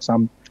parents or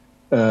some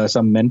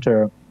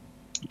mentor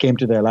came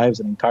to their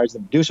lives and encouraged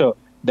them to do so,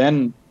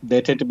 then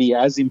they tend to be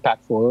as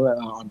impactful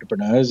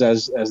entrepreneurs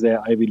as their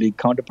Ivy League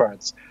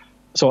counterparts.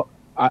 So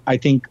I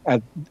think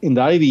in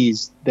the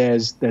Ivies,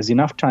 there's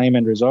enough time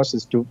and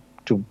resources to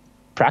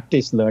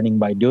practice learning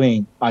by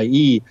doing,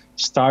 i.e.,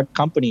 start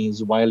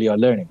companies while you're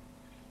learning,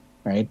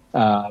 right?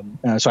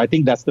 So I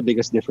think that's the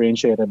biggest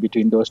differentiator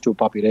between those two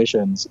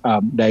populations.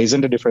 There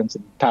isn't a difference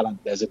in talent.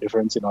 There's a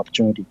difference in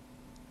opportunity.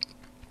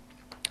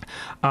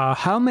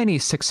 How many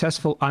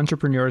successful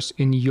entrepreneurs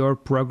in your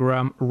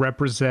program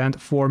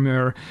represent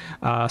former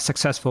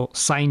successful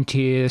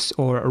scientists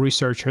or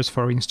researchers,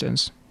 for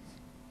instance?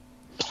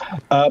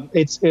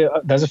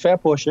 There's a fair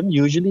portion.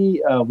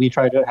 Usually, we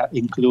try to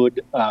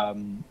include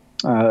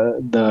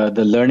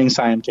the learning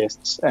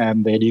scientists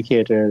and the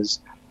educators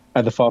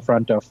at the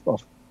forefront of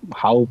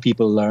how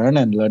people learn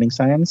and learning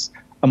science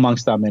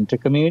amongst our mentor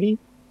community,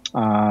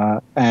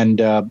 and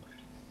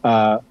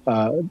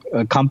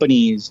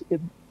companies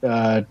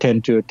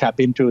tend to tap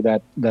into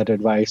that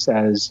advice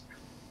as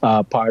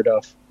part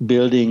of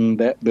building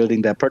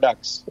their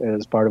products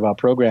as part of our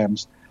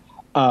programs.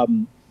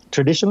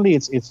 Traditionally,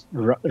 it's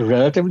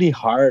relatively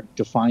hard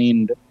to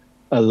find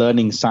a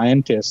learning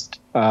scientist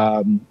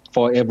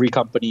for every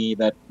company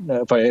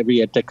for every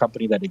edtech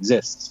company that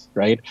exists.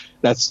 Right,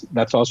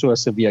 that's also a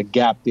severe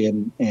gap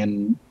in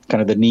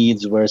kind of the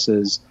needs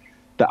versus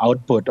the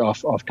output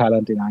of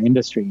talent in our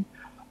industry.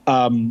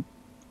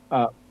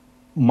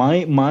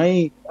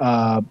 My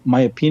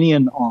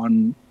opinion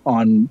on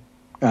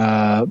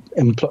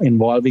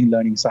involving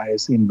learning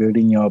science in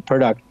building your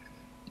product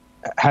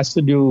has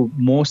to do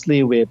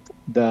mostly with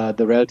the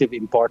relative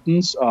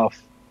importance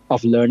of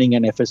learning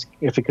and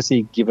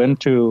efficacy given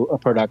to a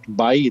product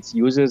by its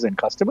users and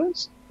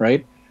customers,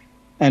 right?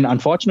 And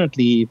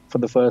unfortunately, for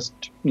the first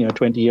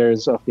 20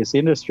 years of this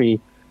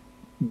industry,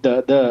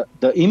 the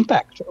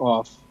impact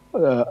of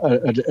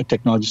a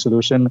technology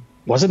solution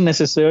wasn't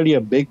necessarily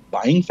a big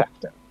buying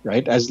factor.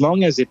 Right, as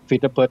long as it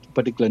fit a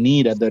particular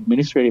need at the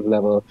administrative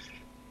level,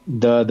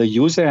 the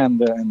user and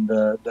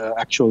the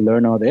actual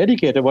learner or the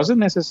educator wasn't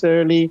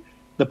necessarily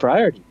the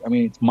priority. I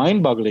mean, it's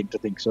mind-boggling to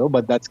think so,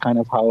 but that's kind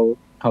of how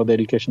the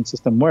education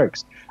system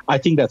works. I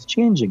think that's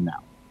changing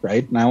now.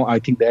 Right now, I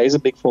think there is a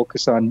big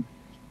focus on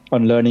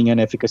learning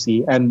and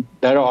efficacy, and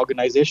there are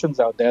organizations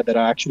out there that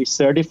are actually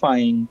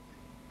certifying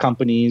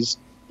companies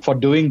for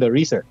doing the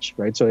research.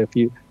 Right, so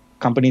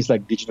companies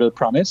like Digital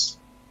Promise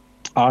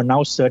are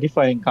now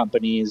certifying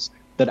companies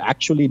that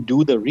actually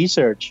do the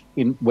research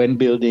when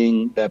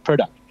building their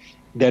product.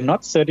 They're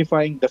not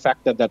certifying the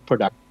fact that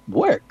product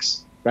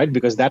works, right?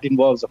 Because that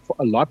involves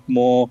a lot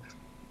more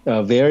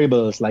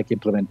variables like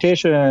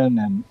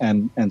implementation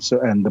and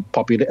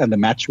the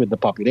match with the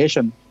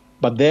population.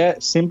 But they're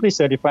simply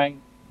certifying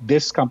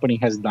this company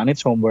has done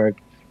its homework.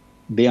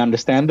 They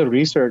understand the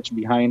research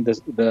behind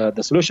the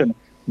solution.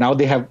 Now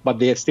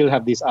they still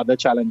have these other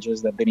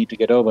challenges that they need to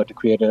get over to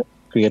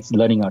create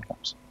learning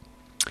outcomes.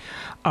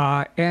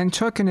 And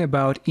talking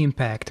about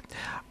impact,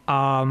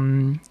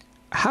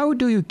 how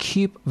do you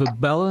keep the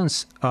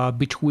balance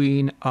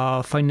between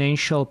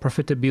financial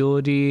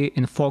profitability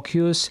and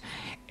focus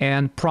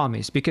and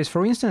promise? Because,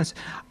 for instance,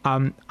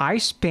 I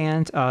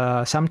spent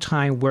some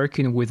time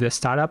working with a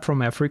startup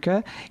from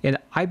Africa, and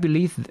I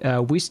believe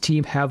this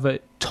team have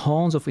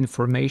tons of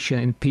information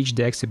and pitch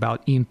decks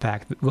about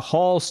impact. The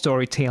whole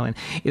storytelling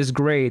is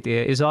great,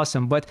 is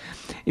awesome, but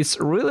it's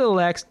really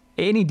lacks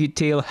any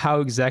detail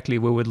how exactly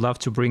we would love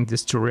to bring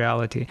this to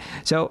reality.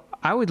 So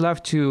I would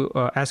love to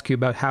ask you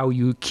about how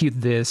you keep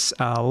this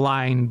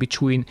line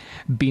between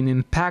being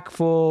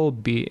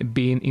impactful,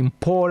 being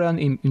important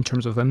in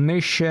terms of a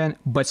mission,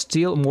 but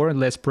still more or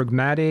less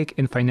pragmatic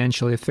and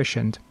financially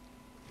efficient.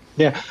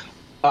 Yeah,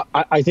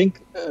 I think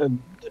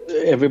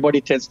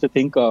everybody tends to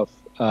think of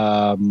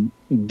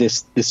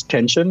this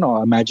tension,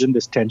 or imagine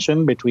this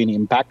tension between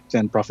impact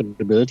and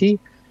profitability.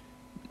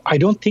 I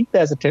don't think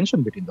there's a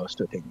tension between those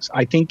two things.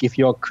 I think if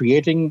you're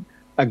creating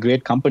a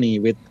great company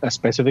with a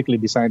specifically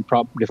defined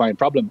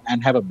problem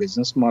and have a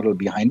business model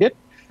behind it,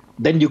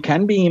 then you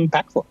can be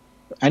impactful.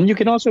 And you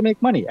can also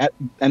make money.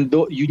 And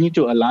you need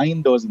to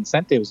align those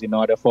incentives in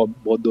order for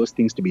both those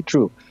things to be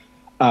true.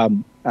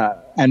 And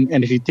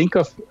if you think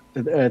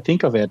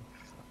of it,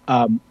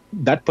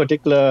 that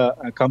particular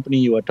company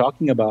you were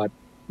talking about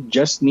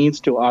just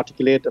needs to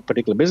articulate a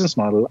particular business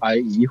model,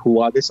 i.e.,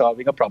 who are they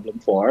solving a problem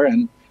for,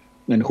 and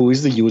who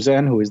is the user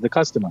and who is the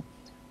customer.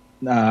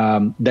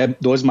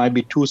 Those might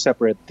be two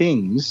separate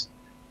things,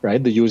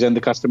 right? The user and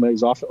the customer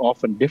is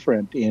often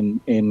different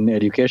in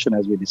education,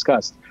 as we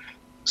discussed.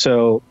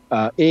 So,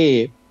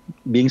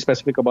 being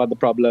specific about the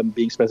problem,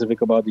 being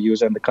specific about the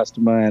user and the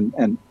customer,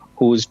 and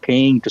who's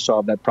paying to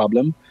solve that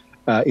problem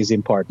is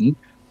important.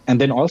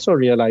 And then also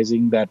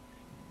realizing that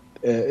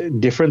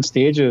different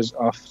stages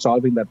of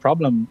solving that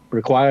problem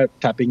require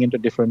tapping into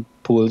different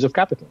pools of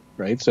capital,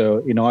 right? So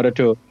in order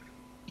to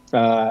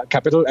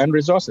capital and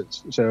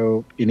resources.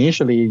 So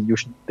initially,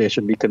 they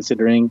should be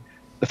considering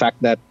the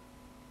fact that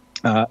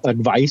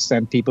advice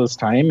and people's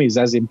time is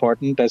as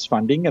important as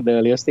funding at the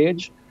earlier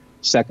stage.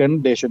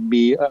 Second, they should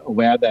be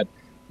aware that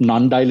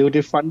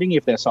non-dilutive funding,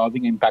 if they're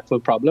solving an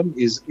impactful problem,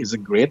 is a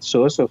great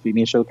source of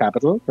initial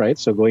capital, right?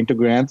 So going to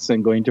grants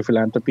and going to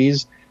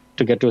philanthropies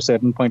to get to a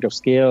certain point of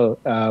scale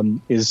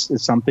is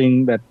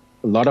something that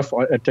a lot of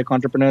tech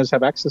entrepreneurs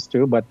have access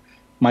to, but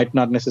might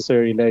not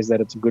necessarily realize that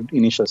it's a good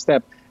initial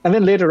step. And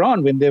then later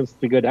on, when they've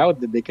figured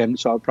out that they can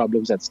solve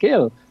problems at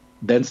scale,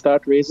 then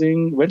start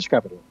raising venture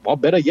capital. Or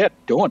better yet,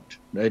 don't.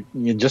 Right?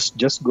 You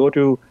just go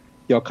to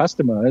your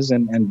customers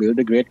and build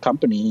a great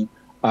company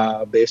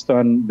based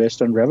on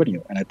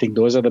revenue. And I think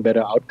those are the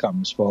better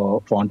outcomes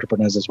for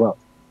entrepreneurs as well.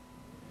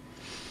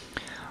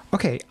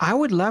 Okay, I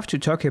would love to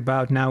talk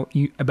about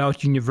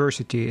about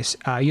universities.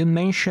 You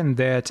mentioned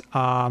that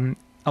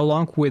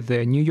along with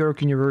the New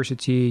York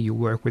University, you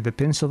work with the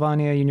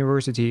Pennsylvania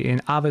University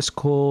and other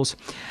schools.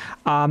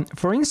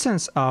 For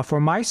instance,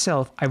 for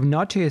myself, I've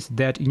noticed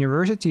that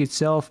university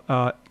itself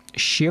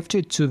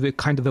shifted to the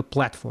kind of the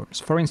platforms.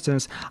 For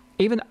instance,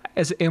 even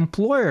as an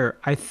employer,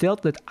 I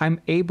felt that I'm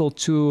able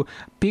to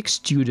pick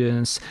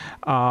students,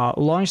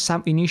 launch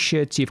some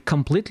initiative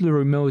completely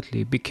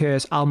remotely,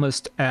 because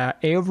almost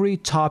every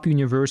top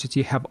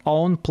university have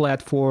own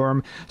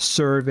platform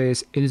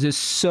service. It is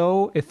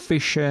so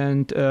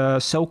efficient,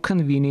 so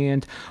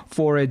convenient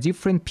for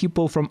different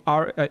people from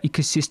our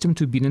ecosystem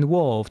to be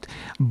involved,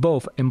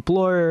 both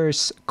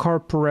employers,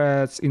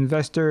 corporates,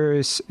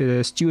 investors,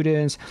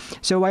 students.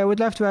 So I would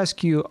love to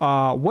ask you,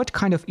 what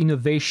kind of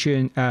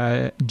innovation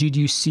did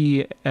you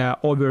see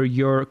over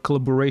your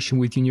collaboration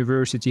with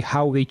university,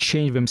 how they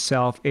change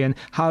themselves, and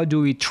how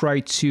do we try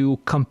to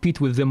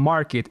compete with the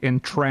market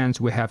and trends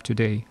we have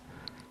today?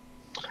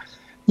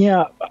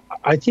 Yeah,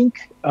 I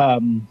think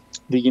the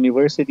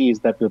universities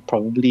that will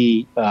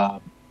probably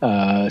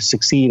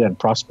succeed and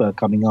prosper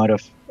coming out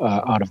of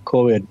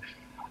COVID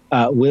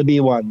will be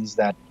ones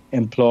that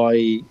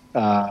employ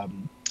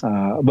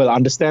will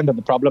understand that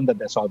the problem that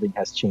they're solving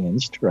has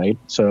changed, right?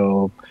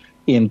 So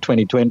in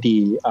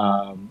 2020,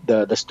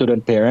 the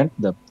student parent,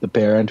 the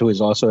parent who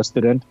is also a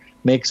student,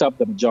 makes up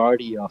the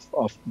majority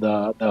of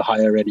the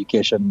higher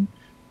education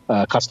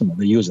customer,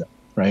 the user,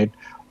 right?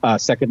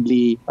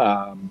 Secondly,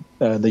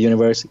 the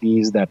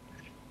universities that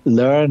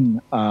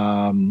learn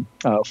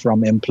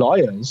from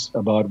employers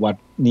about what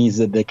needs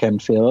that they can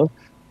fill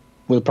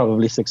will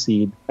probably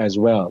succeed as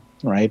well,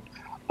 right?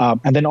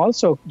 And then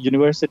also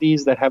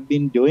universities that have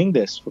been doing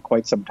this for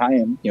quite some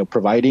time,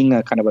 providing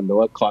a kind of a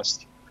lower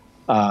cost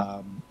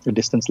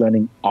distance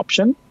learning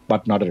option,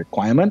 but not a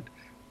requirement,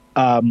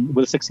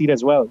 will succeed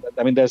as well.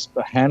 I mean, there's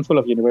a handful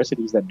of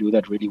universities that do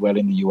that really well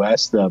in the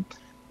US. The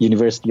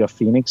University of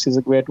Phoenix is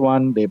a great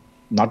one. They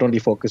not only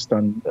focus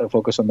on the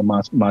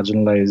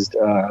marginalized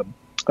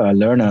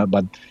learner,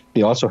 but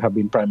they also have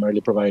been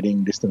primarily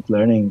providing distance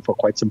learning for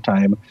quite some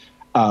time.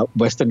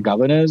 Western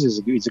Governors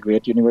is a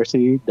great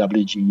university,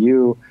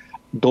 WGU.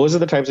 Those are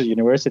the types of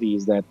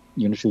universities that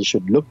universities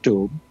should look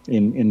to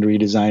in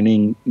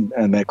redesigning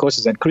their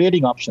courses and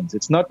creating options.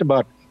 It's not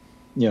about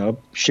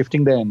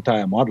shifting their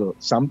entire model.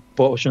 Some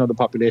portion of the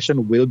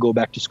population will go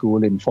back to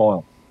school in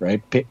fall,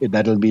 right?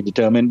 That'll be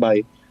determined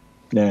by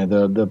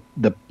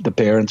the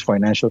parents'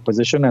 financial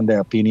position and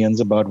their opinions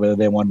about whether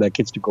they want their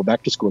kids to go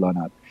back to school or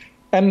not.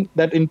 And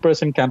that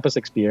in-person campus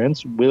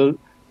experience will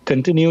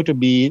continue to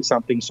be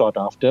something sought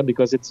after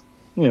because it's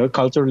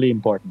culturally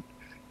important.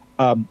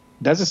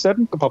 There's a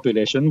certain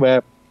population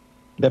where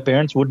their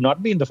parents would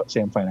not be in the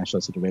same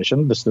financial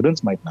situation. The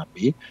students might not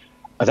be.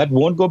 That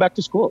won't go back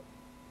to school.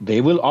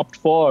 They will opt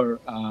for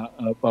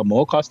a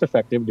more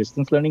cost-effective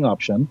distance learning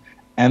option,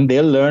 and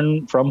they'll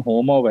learn from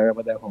home or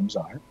wherever their homes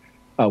are,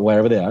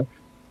 wherever they are,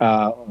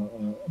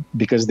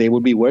 because they will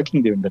be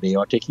working during the day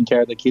or taking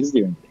care of the kids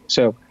during the day.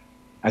 So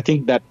I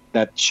think that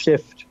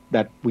shift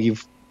that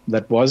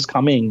was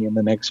coming in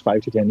the next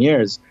 5 to 10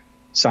 years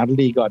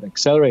suddenly got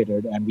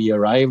accelerated, and we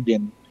arrived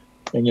in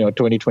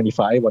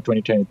 2025 or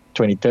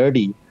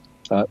 2030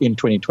 in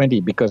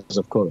 2020 because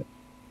of COVID.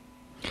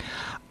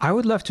 I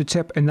would love to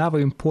tap another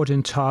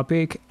important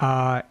topic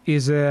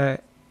is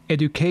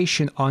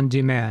education on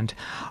demand.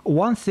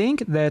 One thing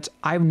that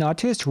I've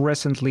noticed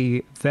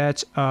recently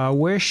that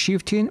we're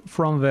shifting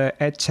from the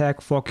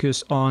edtech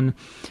focus on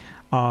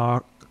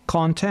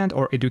content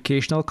or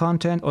educational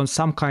content on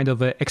some kind of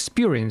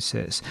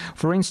experiences.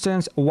 For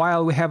instance,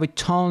 while we have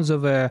tons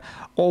of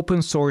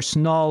open source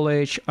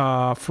knowledge,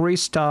 free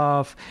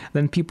stuff,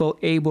 then people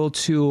able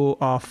to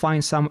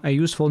find some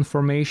useful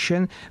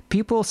information,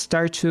 people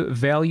start to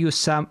value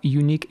some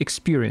unique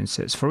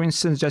experiences. For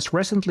instance, just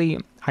recently,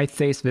 I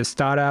faced the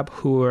startup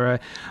who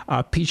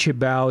pitch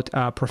about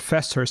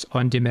professors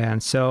on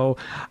demand. So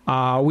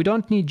we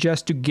don't need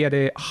just to get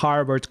a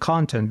Harvard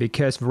content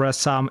because there are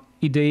some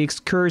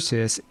edX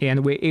courses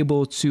and we're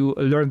able to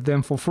learn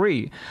them for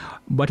free.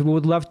 But we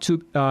would love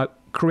to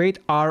create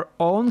our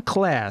own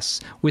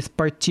class with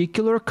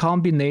particular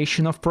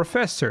combination of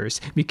professors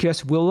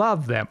because we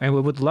love them and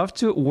we would love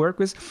to work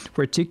with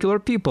particular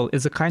people.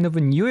 It's a kind of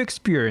a new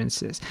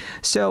experiences.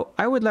 So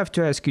I would love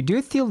to ask you, do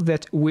you feel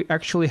that we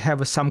actually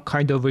have some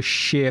kind of a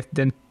shift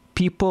then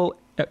people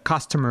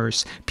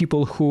customers,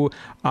 people who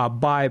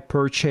buy,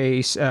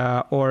 purchase,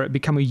 or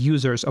become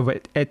users of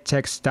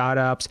edtech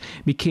startups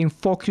became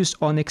focused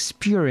on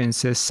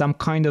experiences, some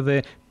kind of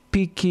a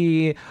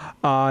picky,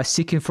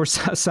 seeking for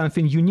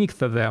something unique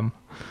for them?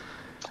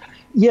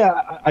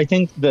 Yeah, I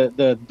think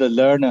the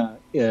learner,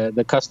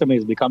 the customer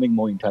is becoming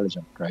more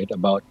intelligent, right,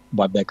 about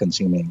what they're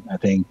consuming. I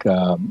think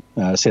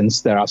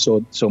since there are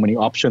so many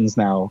options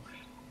now,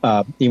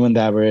 even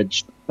the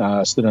average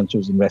student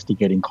who's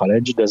investigating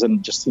college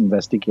doesn't just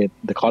investigate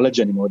the college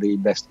anymore. They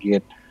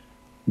investigate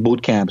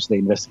boot camps, they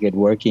investigate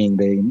working,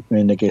 they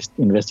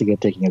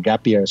investigate taking a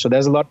gap year. So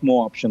there's a lot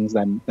more options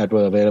than that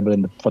were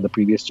available for the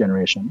previous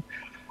generation.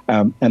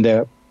 And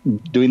they're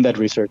doing that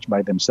research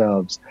by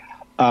themselves.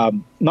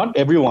 Not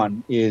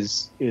everyone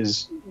is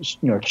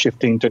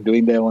shifting to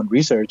doing their own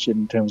research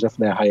in terms of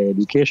their higher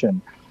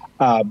education.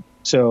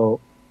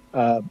 So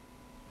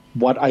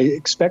what I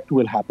expect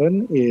will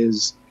happen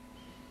is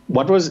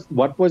what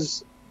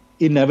was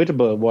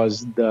inevitable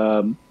was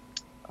the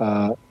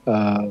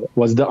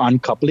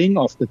uncoupling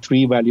of the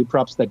three value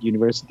props that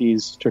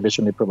universities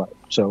traditionally provide.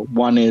 So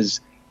one is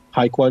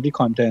high quality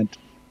content,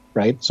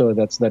 right? So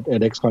that's that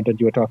edX content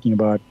you were talking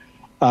about.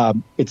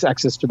 It's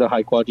access to the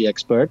high quality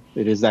expert.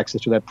 It is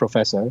access to that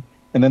professor.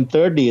 And then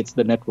thirdly, it's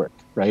the network,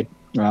 right?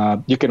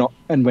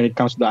 And when it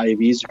comes to the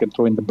IVs, you can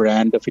throw in the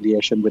brand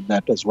affiliation with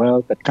that as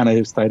well. That kind of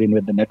is tied in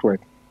with the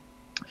network.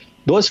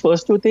 Those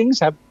first two things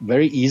have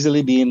very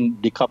easily been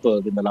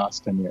decoupled in the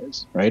last 10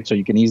 years, right? So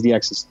you can easily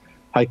access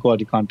high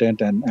quality content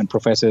and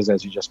professors,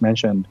 as you just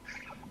mentioned.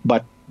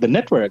 But the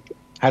network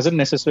hasn't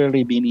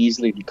necessarily been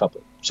easily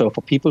decoupled. So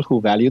for people who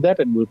value that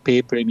and will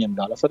pay premium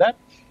dollar for that,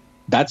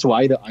 that's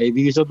why the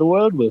IVs of the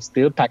world will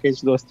still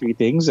package those three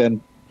things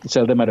and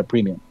sell them at a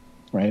premium,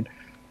 right?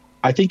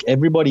 I think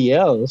everybody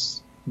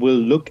else will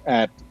look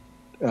at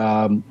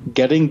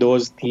getting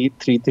those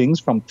three things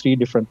from three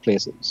different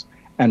places.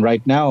 And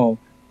right now,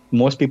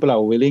 most people are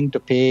willing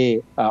to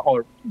pay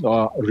or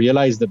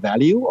realize the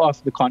value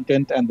of the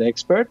content and the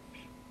expert.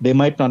 They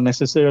might not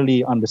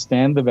necessarily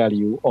understand the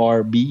value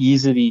or be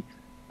easily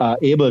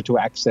able to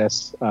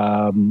access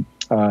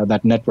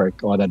that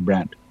network or that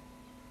brand.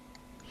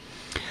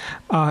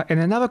 And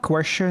another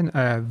question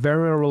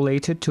very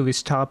related to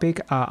this topic,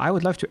 I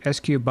would love to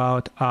ask you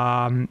about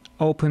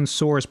open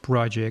source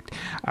project.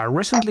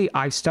 Recently,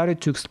 I started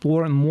to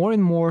explore more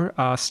and more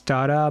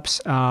startups.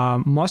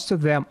 Most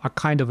of them are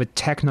kind of a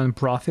tech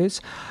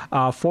nonprofits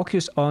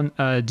focused on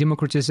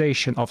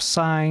democratization of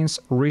science,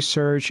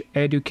 research,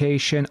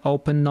 education,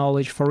 open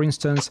knowledge. For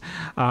instance,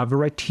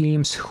 there are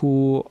teams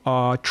who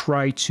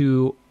try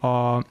to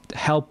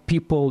help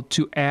people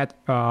to add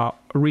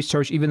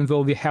research, even though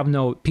we have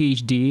no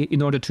PhD,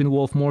 in order to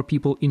involve more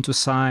people into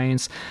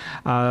science.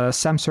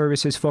 Some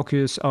services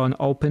focus on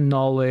open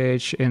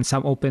knowledge and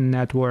some open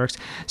networks.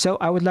 So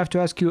I would love to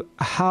ask you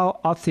how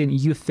often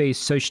you face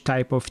such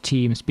type of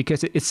teams,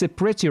 because it's a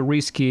pretty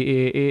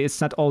risky,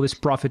 it's not always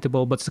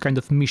profitable, but it's a kind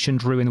of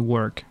mission-driven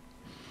work.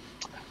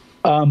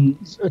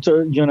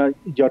 So,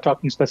 you're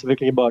talking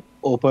specifically about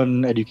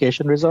open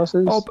education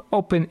resources?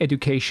 Open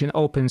education,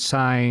 open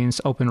science,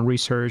 open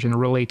research, and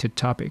related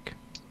topic.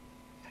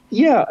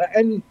 Yeah,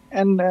 and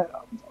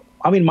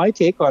I mean, my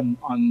take on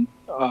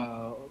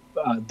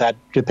that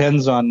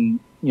depends on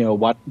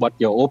what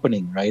you're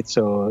opening, right?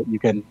 So you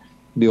can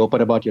be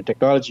open about your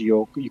technology,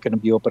 you can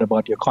be open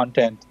about your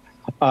content,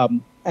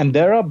 and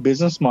there are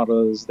business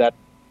models that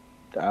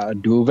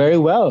do very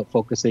well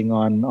focusing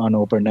on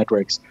open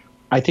networks.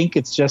 I think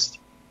it's just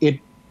it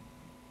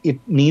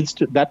needs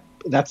to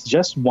that's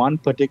just one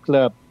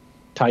particular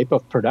type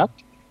of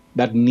product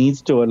that needs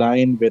to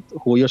align with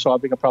who you're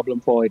solving a problem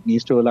for. It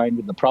needs to align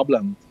with the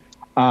problem,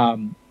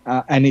 and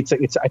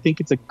I think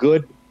it's a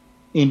good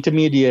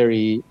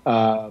intermediary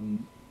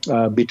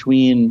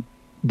between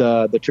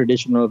the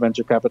traditional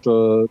venture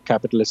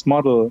capitalist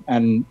model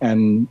and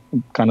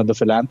kind of the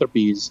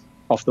philanthropies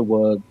of the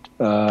world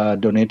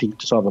donating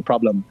to solve a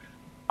problem.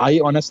 I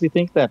honestly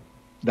think that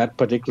that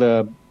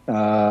particular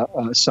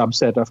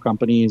subset of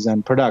companies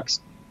and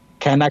products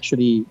can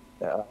actually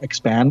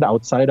expand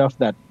outside of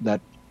that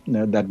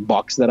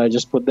box that I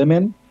just put them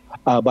in.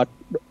 But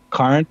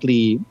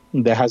currently,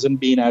 there hasn't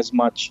been as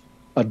much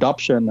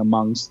adoption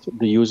amongst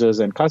the users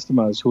and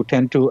customers who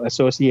tend to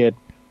associate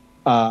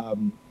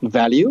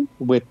value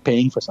with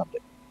paying for something.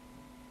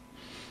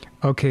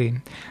 Okay,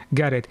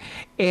 got it.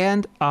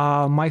 And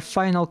my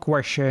final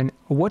question,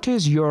 what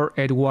is your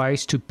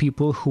advice to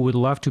people who would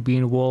love to be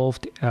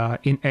involved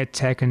in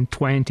EdTech in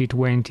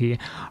 2020?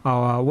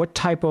 What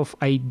type of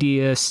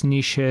ideas,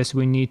 niches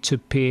we need to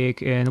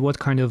pick, and what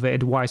kind of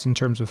advice in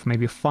terms of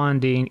maybe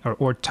funding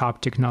or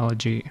top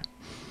technology?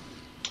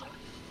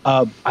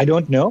 I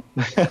don't know.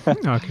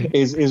 Okay.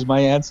 is my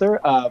answer.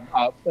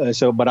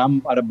 But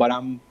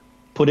I'm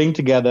putting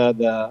together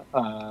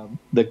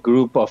the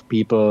group of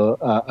people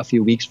a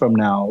few weeks from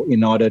now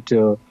in order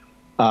to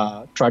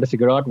try to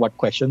figure out what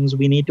questions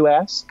we need to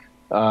ask,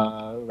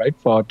 right,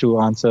 to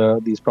answer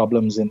these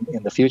problems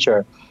in the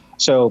future.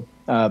 So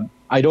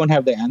I don't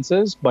have the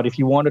answers, but if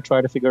you want to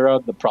try to figure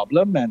out the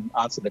problem and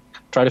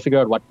try to figure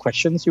out what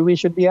questions we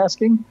should be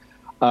asking,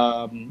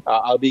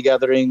 I'll be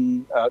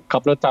gathering a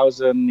couple of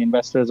thousand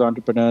investors,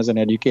 entrepreneurs, and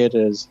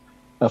educators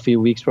a few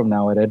weeks from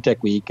now at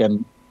EdTech Week,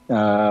 and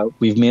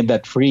we've made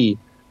that free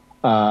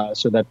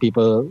so that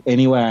people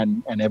anywhere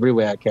and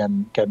everywhere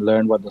can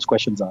learn what those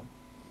questions are.